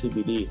or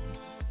CBD,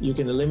 you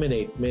can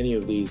eliminate many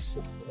of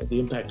these, the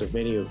impact of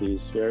many of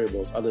these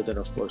variables, other than,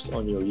 of course,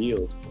 on your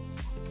yield.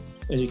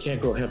 And you can't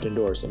grow hemp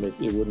indoors. I mean,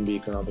 it wouldn't be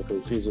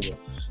economically feasible.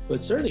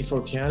 But certainly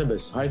for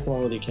cannabis, high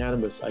quality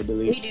cannabis, I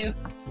believe, we do.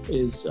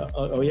 Is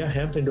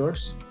hemp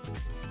indoors?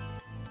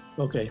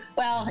 Okay.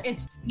 Well,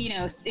 it's, you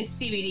know, it's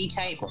CBD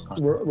type.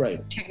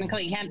 Right.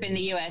 Technically hemp in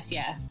the US,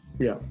 yeah.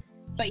 Yeah.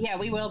 But yeah,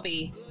 we will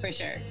be for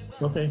sure.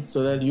 Okay,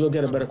 so that you'll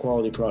get a better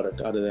quality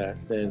product out of that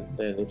than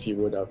if you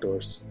would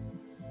outdoors.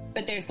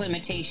 But there's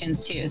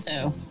limitations too,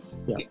 so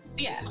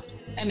yeah.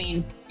 I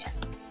mean, yeah.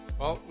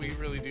 Well, we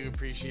really do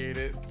appreciate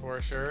it for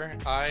sure.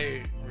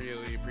 I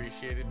really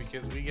appreciate it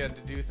because we get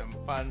to do some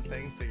fun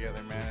things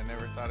together, man. I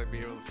never thought I'd be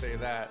able to say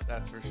that,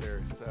 that's for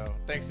sure. So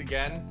thanks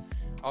again.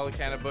 All the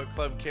Canna Book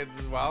Club kids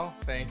as well.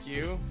 Thank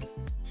you.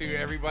 To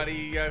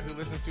everybody who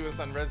listens to us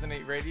on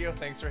Resonate Radio,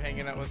 thanks for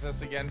hanging out with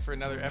us again for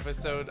another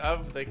episode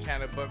of the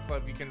Canna Book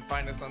Club. You can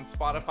find us on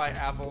Spotify,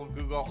 Apple,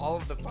 Google, all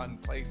of the fun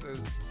places.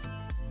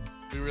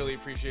 We really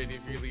appreciate it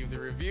if you leave the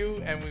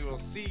review, and we will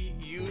see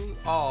you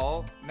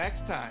all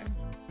next time.